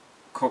sort of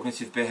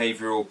cognitive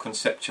behavioural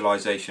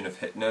conceptualisation of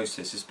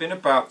hypnosis, has been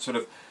about sort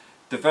of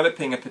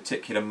developing a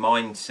particular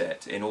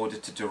mindset in order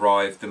to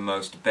derive the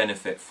most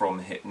benefit from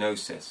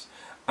hypnosis.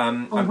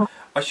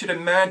 I should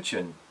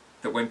imagine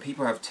that when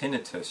people have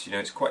tinnitus,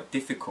 it's quite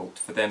difficult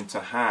for them to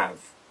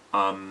have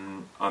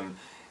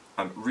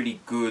really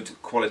good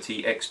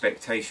quality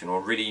expectation,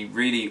 or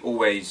really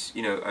always,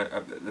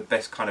 the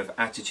best kind of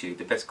attitude,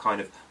 the best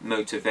kind of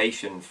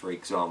motivation, for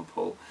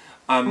example.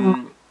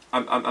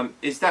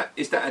 Is that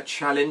a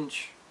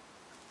challenge?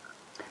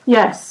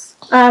 Yes.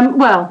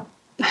 Well,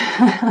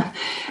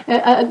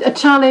 a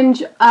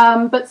challenge,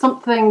 but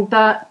something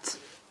that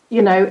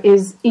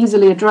is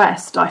easily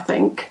addressed, I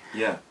think.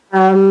 Yeah.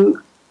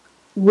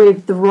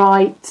 With the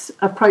right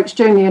approach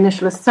during the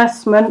initial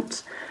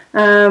assessment.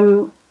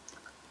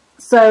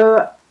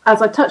 So,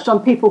 as I touched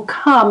on, people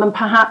come and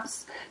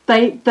perhaps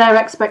their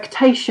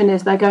expectation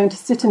is they're going to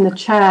sit in the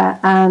chair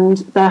and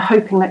they're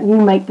hoping that you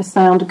make the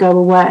sound go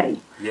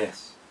away.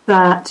 Yes.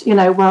 That,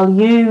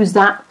 you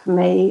zap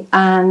me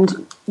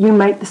and you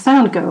make the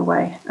sound go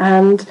away.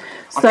 And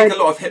so, I think a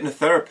lot of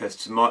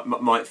hypnotherapists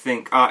might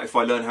think, if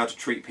I learn how to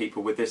treat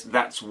people with this,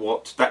 that's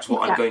what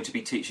I'm going to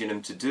be teaching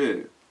them to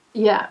do.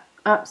 Yeah,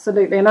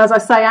 absolutely. And as I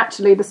say,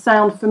 actually, the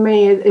sound for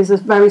me is a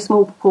very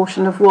small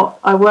proportion of what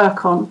I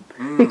work on,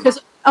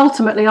 because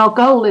ultimately our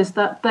goal is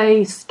that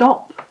they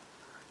stop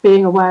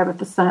being aware of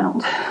the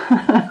sound.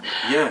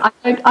 Yeah.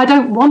 I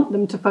don't want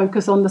them to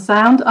focus on the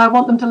sound. I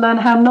want them to learn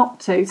how not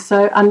to.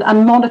 So,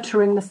 and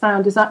monitoring the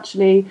sound is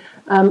actually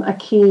a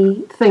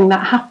key thing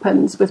that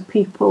happens with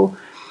people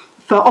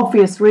for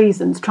obvious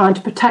reasons, trying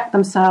to protect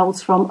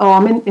themselves from,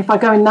 if I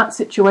go in that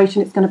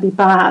situation, it's going to be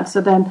bad.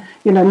 So then,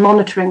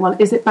 monitoring, well,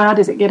 is it bad?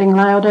 Is it getting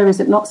louder? Is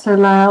it not so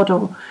loud?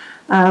 Or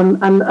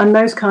and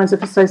those kinds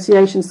of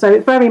associations. So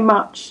it very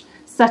much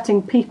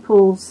setting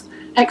people's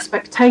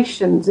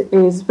expectations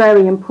is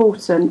very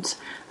important.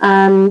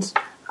 And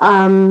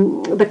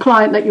the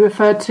client that you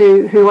referred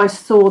to, who I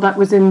saw that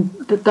was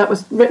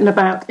written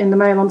about in the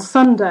Mail on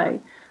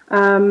Sunday.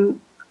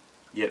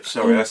 Yep,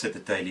 sorry, I said the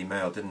Daily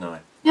Mail, didn't I?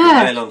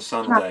 Yeah. The Mail on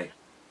Sunday.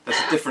 That's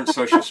a different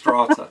social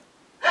strata.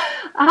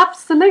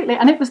 Absolutely,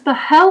 and it was the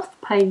health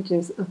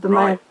pages of the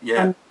Mail.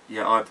 Yeah,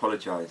 I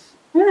apologise.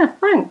 Yeah,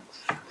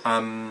 thanks.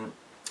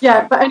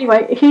 But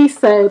anyway, he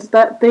said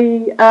that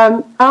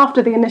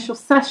after the initial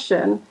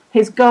session,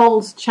 his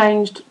goals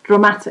changed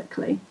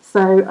dramatically.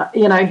 So,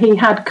 he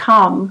had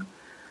come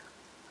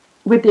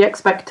with the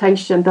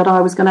expectation that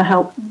I was going to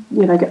help,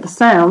 get the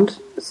sound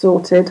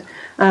sorted.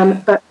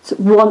 But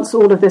once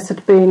all of this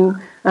had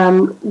been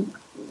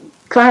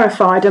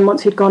clarified, and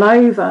once he'd gone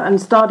over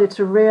and started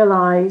to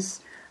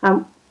realise,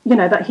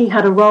 that he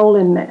had a role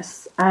in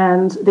this,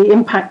 and the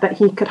impact that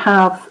he could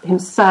have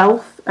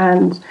himself,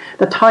 and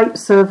the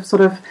types of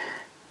sort of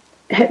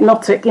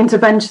hypnotic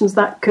interventions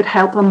that could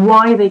help, and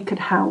why they could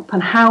help,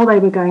 and how they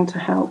were going to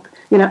help,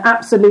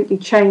 absolutely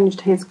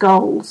changed his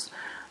goals.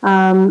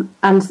 And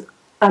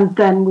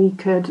then we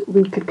could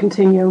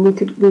continue, and we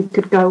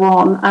could go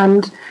on.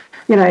 And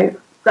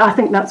I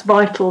think that's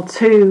vital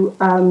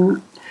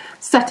to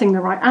setting the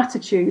right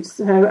attitudes.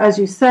 So, as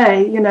you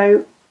say,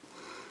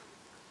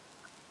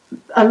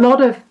 a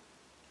lot of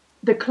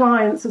the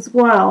clients as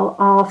well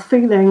are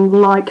feeling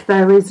like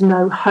there is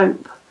no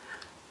hope.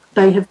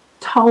 They have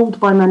told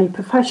by many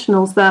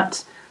professionals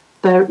that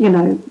there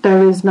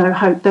is no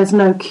hope, there's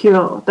no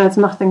cure, there's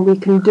nothing we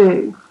can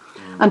do.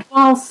 And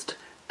whilst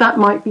that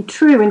might be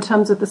true in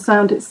terms of the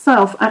sound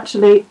itself,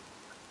 actually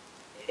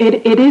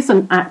it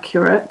isn't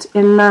accurate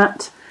in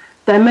that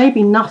there may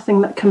be nothing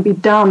that can be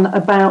done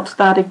about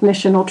that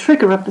ignition or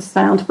trigger of the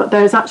sound, but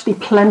there's actually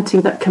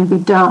plenty that can be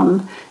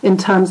done in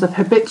terms of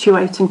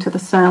habituating to the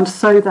sound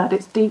so that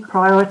it's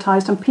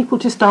deprioritized and people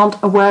just aren't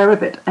aware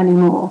of it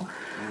anymore.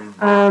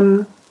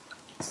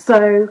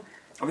 So,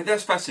 I mean,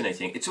 that's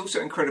fascinating. It's also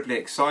incredibly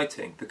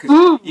exciting because,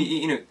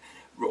 you know,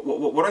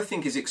 what I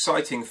think is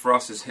exciting for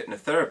us as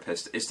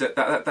hypnotherapists is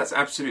that's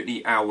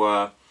absolutely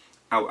our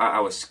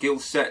skill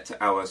set,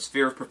 our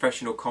sphere of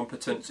professional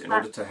competence in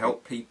order to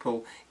help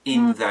people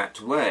in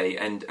that way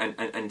and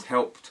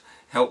help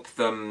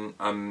them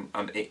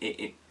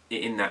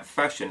in that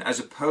fashion, as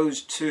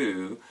opposed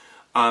to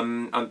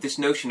this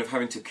notion of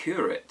having to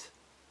cure it.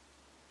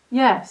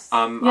 Yes,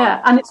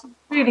 and it's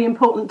really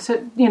important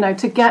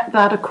to get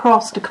that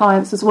across to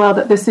clients as well,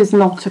 that this is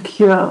not a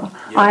cure.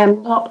 Yeah. I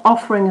am not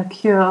offering a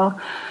cure.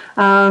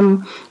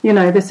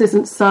 This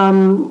isn't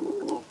some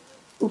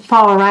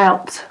far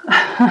out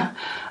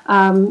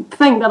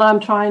thing that I'm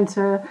trying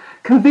to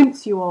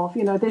convince you of.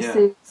 This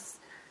is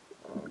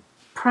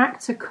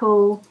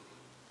practical,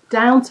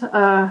 down to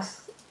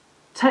earth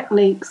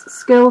techniques,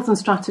 skills and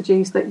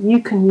strategies that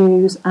you can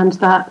use and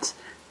that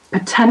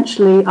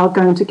potentially are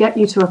going to get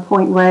you to a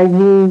point where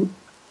you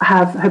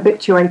have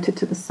habituated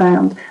to the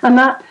sound. And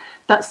that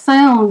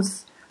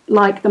sounds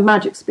like the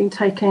magic's been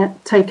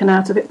taken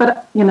out of it,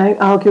 but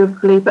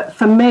arguably, but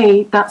for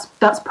me that's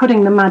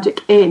putting the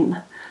magic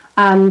in.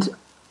 And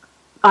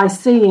I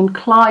see in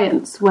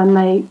clients when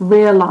they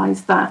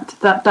realise that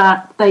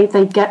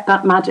they get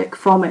that magic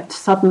from it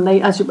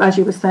suddenly, as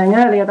you were saying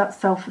earlier, that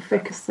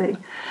self-efficacy.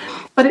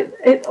 But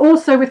it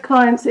also with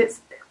clients, it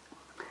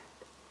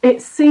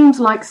seems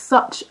like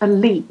such a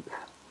leap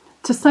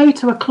to say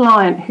to a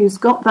client who's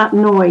got that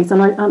noise,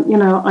 and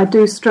I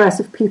do stress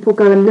if people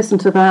go and listen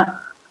to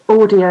that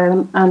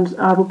audio, and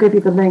I will give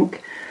you the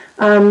link,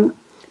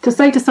 to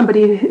say to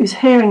somebody who's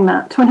hearing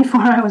that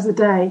 24 hours a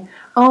day,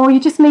 oh, you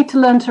just need to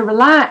learn to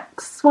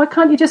relax. Why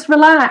can't you just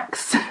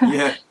relax?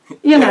 Yeah.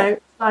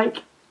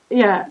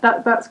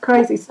 That's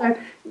crazy. So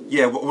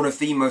one of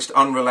the most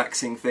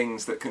unrelaxing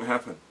things that can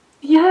happen.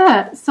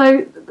 Yeah,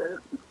 so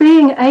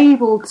being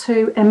able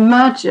to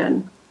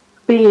imagine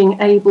being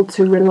able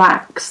to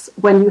relax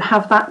when you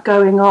have that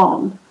going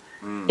on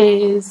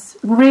is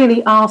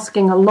really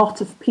asking a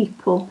lot of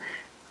people.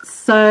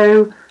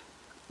 So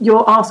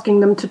you're asking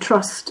them to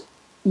trust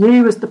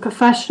you as the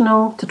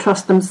professional, to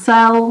trust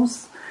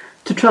themselves,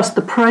 to trust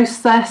the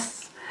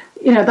process.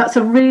 That's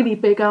a really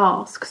big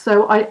ask.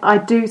 So I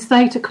do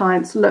say to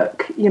clients,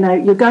 look,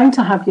 you're going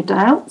to have your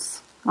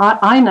doubts.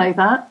 I know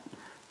that,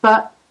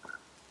 but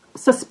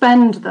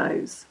suspend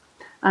those.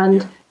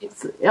 And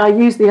I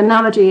use the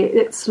analogy,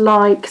 it's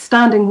like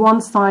standing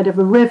one side of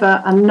a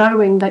river and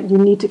knowing that you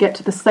need to get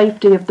to the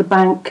safety of the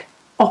bank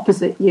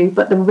opposite you,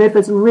 but the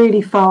river's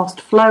really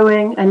fast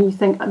flowing and you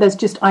think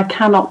I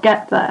cannot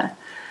get there.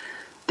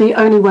 The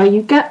only way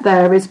you get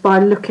there is by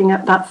looking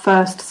at that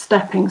first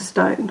stepping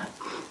stone.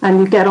 And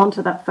you get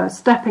onto that first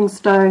stepping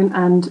stone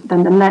and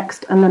then the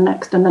next and the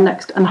next and the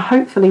next. And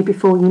hopefully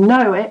before you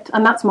know it,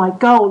 and that's my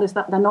goal, is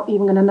that they're not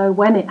even going to know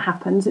when it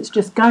happens. It's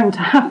just going to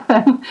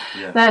happen.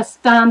 Yeah. They're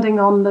standing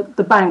on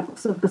the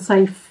banks of the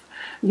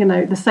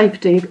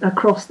safety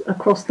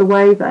across the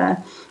way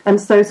there.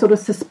 And so sort of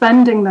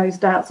suspending those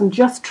doubts and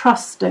just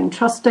trusting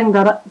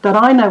that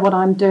I know what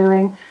I'm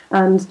doing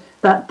and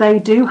that they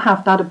do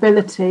have that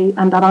ability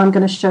and that I'm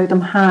going to show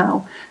them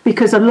how.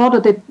 Because a lot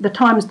of the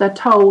times they're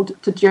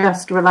told to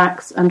just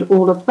relax and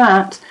all of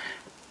that,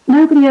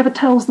 nobody ever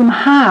tells them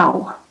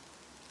how.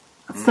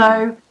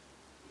 So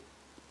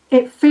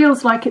it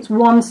feels like it's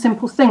one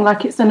simple thing,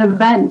 like it's an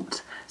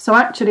event. So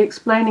actually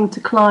explaining to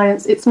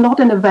clients, it's not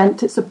an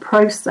event, it's a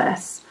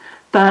process,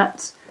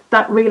 that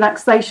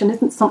relaxation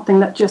isn't something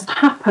that just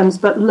happens,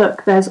 but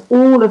look, there's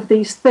all of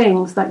these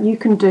things that you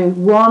can do,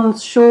 one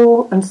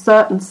sure and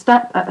certain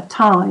step at a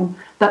time,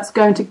 that's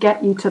going to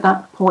get you to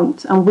that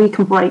point. And we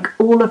can break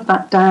all of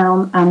that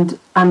down and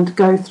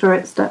go through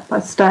it step by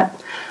step.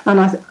 And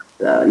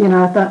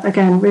that,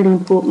 again, really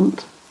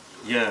important.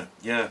 Yeah.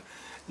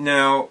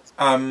 Now,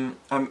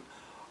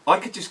 I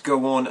could just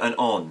go on and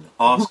on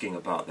asking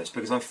about this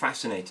because I'm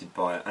fascinated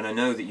by it, and I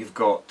know that you've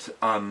got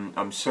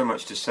so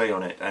much to say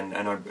on it, and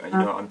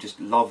I'm just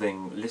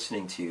loving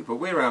listening to you. But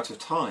we're out of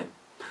time.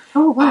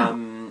 Oh wow!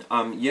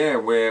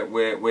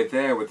 We're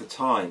there with the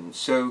time.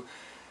 So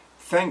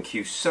thank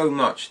you so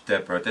much,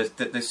 Deborah.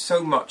 There's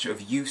so much of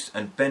use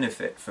and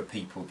benefit for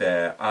people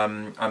there.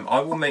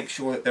 I will make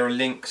sure that there are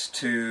links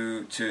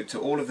to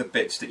all of the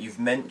bits that you've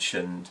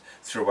mentioned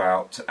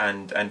throughout,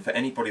 and for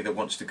anybody that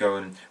wants to go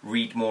and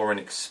read more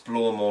and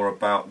explore more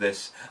about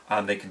this,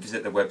 they can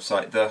visit the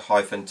website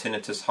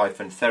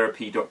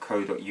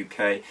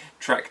the-tinnitus-therapy.co.uk,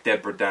 track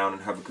Deborah down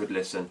and have a good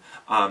listen,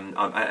 and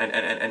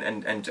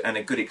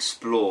a good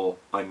explore,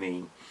 I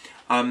mean.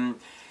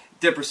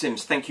 Deborah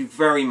Sims, thank you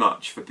very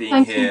much for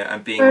being here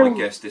and being my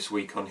guest this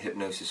week on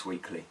Hypnosis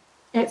Weekly.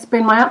 It's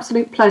been my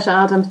absolute pleasure,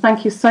 Adam.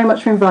 Thank you so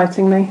much for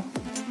inviting me.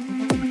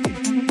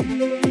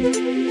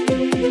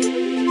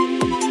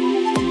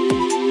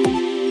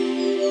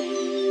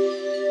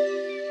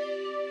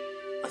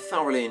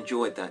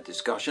 enjoyed that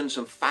discussion.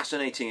 Some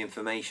fascinating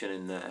information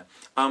in there.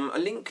 A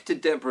link to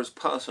Deborah's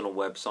personal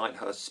website,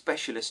 her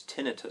specialist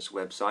tinnitus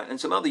website, and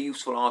some other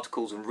useful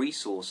articles and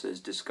resources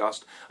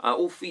discussed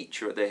all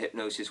feature at the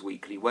Hypnosis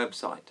Weekly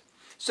website.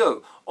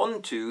 So,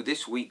 on to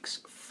this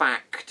week's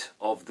fact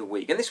of the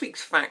week. And this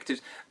week's fact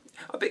is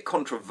a bit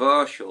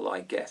controversial,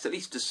 I guess. At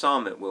least to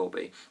some it will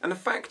be. And the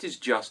fact is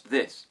just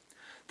this.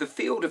 The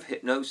field of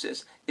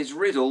hypnosis is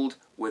riddled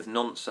with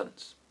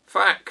nonsense.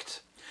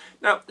 Fact.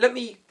 Now, let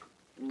me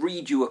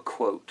read you a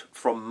quote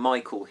from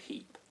Michael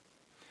Heap.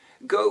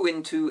 Go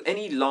into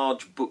any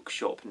large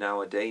bookshop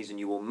nowadays and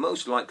you will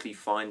most likely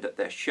find that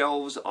their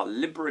shelves are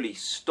liberally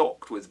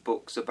stocked with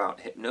books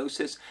about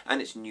hypnosis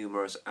and its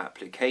numerous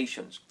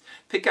applications.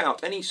 Pick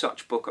out any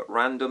such book at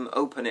random,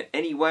 open it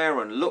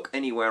anywhere and look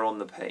anywhere on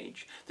the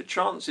page. The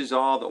chances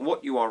are that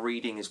what you are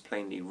reading is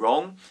plainly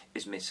wrong,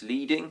 is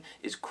misleading,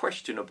 is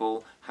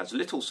questionable, has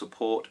little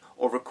support,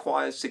 or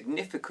requires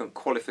significant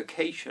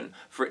qualification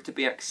for it to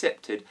be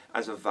accepted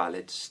as a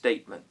valid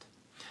statement.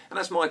 And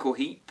that's Michael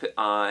Heap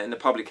in the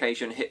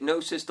publication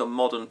Hypnosis, The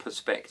Modern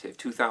Perspective,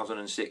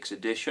 2006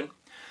 edition.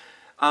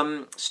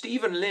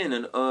 Stephen Lin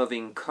and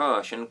Irving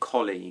Kirsch and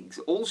colleagues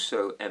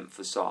also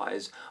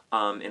emphasise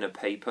in a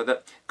paper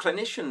that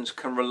clinicians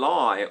can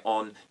rely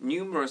on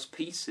numerous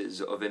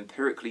pieces of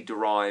empirically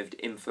derived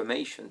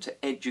information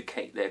to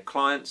educate their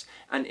clients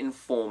and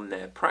inform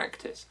their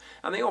practice.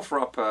 And they offer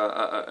up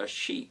a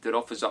sheet that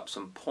offers up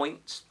some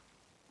points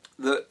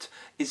that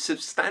is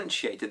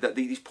substantiated, that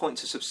these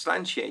points are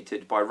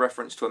substantiated by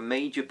reference to a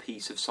major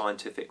piece of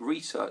scientific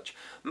research,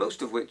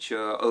 most of which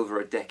are over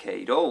a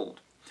decade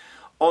old.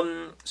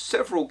 On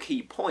several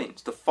key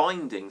points, the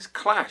findings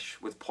clash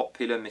with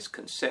popular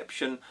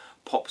misconception,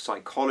 pop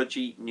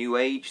psychology, New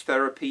Age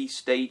therapy,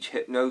 stage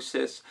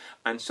hypnosis,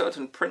 and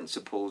certain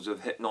principles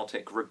of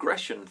hypnotic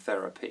regression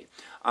therapy,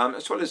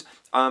 as well as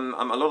a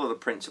lot of the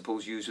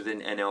principles used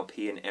within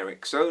NLP and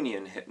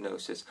Ericksonian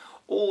hypnosis.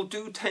 All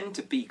do tend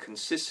to be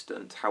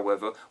consistent,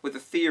 however, with the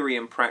theory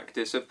and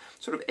practice of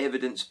sort of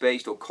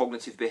evidence-based or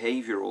cognitive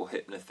behavioural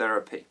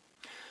hypnotherapy.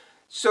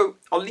 So,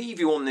 I'll leave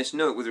you on this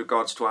note with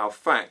regards to our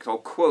fact. I'll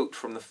quote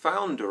from the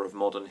founder of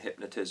modern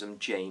hypnotism,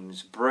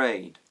 James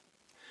Braid.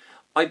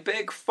 I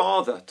beg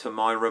farther to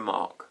my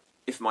remark,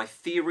 if my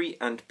theory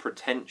and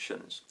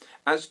pretensions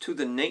as to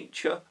the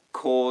nature,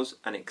 cause,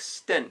 and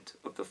extent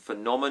of the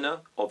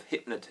phenomena of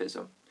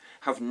hypnotism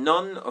have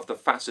none of the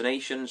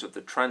fascinations of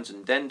the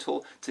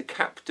transcendental to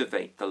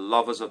captivate the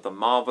lovers of the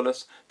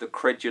marvellous, the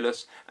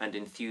credulous, and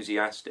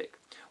enthusiastic,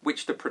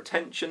 which the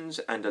pretensions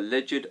and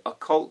alleged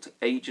occult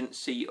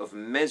agency of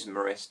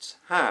mesmerists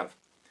have.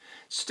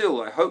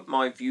 Still, I hope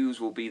my views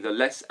will be the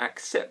less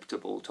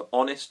acceptable to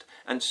honest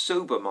and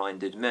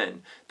sober-minded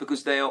men,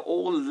 because they are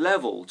all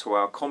level to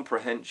our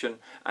comprehension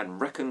and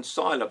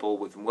reconcilable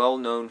with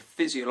well-known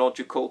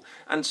physiological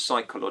and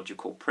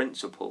psychological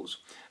principles.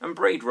 And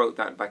Braid wrote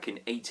that back in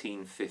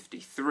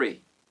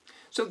 1853.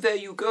 So there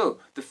you go.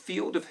 The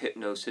field of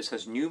hypnosis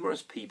has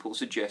numerous people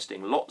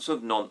suggesting lots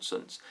of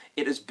nonsense.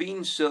 It has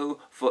been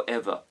so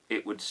forever,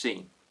 it would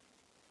seem.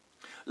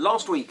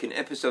 Last week in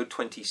episode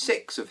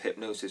 26 of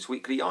Hypnosis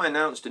Weekly, I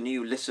announced a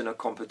new listener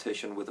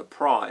competition with a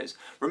prize.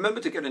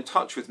 Remember to get in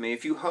touch with me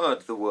if you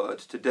heard the word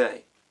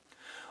today.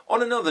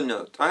 On another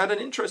note, I had an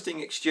interesting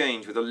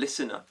exchange with a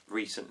listener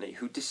recently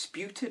who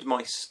disputed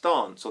my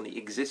stance on the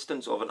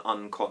existence of an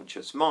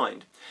unconscious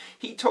mind.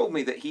 He told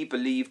me that he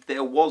believed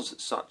there was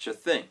such a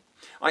thing.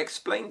 I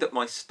explained that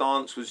my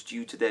stance was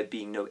due to there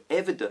being no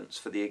evidence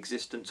for the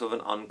existence of an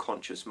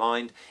unconscious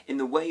mind in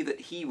the way that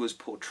he was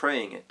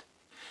portraying it.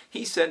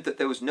 He said that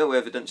there was no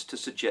evidence to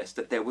suggest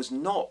that there was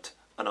not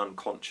an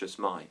unconscious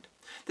mind.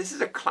 This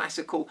is a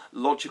classical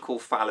logical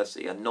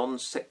fallacy, a non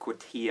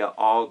sequitur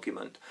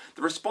argument.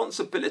 The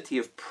responsibility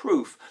of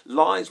proof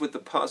lies with the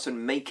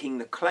person making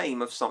the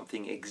claim of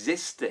something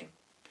existing.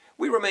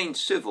 We remained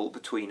civil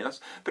between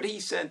us, but he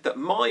said that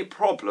my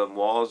problem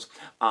was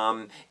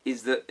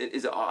is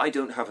that I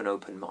don't have an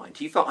open mind.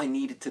 He felt I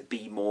needed to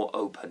be more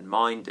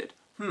open-minded.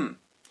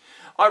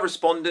 I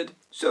responded,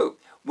 so,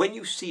 when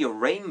you see a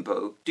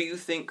rainbow, do you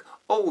think,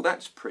 oh,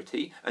 that's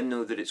pretty, and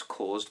know that it's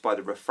caused by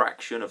the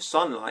refraction of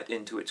sunlight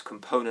into its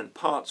component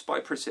parts by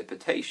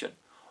precipitation?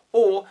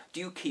 Or do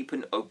you keep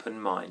an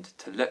open mind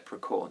to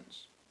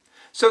leprechauns?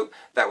 So,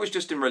 that was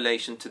just in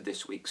relation to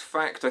this week's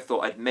fact. I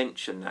thought I'd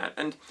mention that.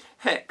 And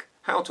heck,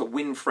 how to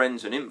win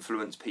friends and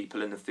influence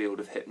people in the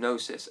field of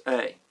hypnosis,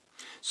 eh?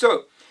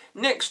 So,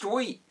 next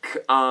week,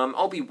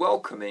 I'll be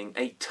welcoming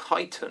a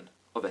titan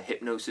of a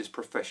hypnosis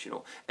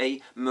professional,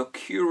 a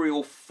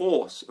mercurial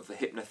force of the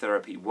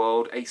hypnotherapy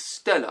world, a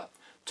stellar,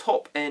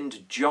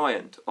 top-end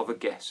giant of a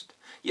guest.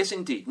 Yes,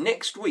 indeed,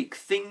 next week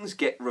things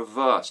get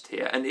reversed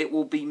here, and it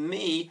will be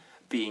me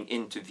being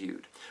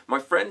interviewed. My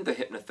friend, the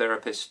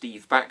hypnotherapist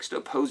Steve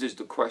Baxter, poses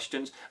the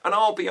questions, and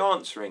I'll be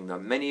answering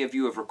them. Many of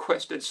you have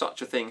requested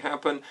such a thing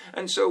happen,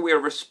 and so we are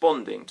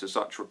responding to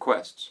such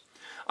requests.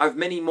 I have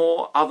many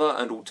more other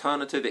and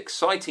alternative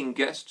exciting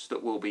guests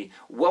that we'll be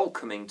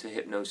welcoming to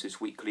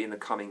Hypnosis Weekly in the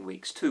coming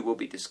weeks too. We'll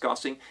be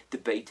discussing,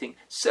 debating,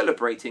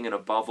 celebrating and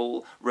above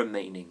all,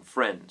 remaining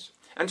friends.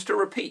 And to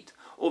repeat,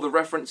 all the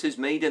references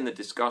made in the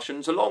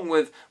discussions, along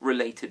with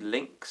related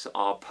links,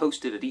 are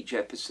posted at each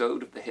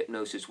episode of the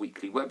Hypnosis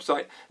Weekly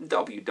website,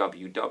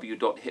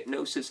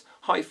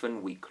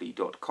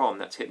 www.hypnosis-weekly.com.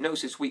 That's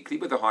Hypnosis Weekly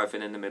with a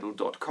hyphen in the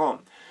middle.com.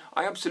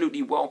 I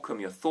absolutely welcome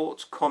your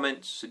thoughts,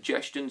 comments,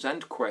 suggestions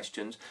and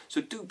questions, so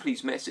do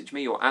please message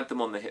me or add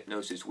them on the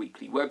Hypnosis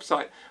Weekly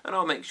website, and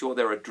I'll make sure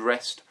they're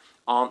addressed,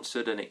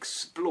 answered and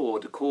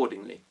explored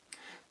accordingly.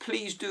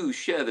 Please do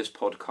share this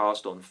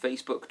podcast on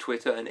Facebook,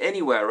 Twitter and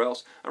anywhere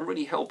else and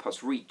really help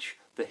us reach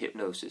the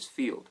hypnosis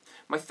field.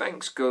 My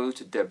thanks go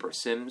to Deborah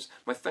Sims.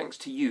 My thanks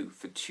to you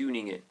for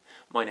tuning in.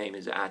 My name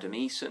is Adam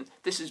Eason.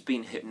 This has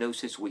been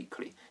Hypnosis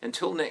Weekly.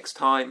 Until next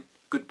time,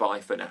 goodbye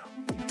for now.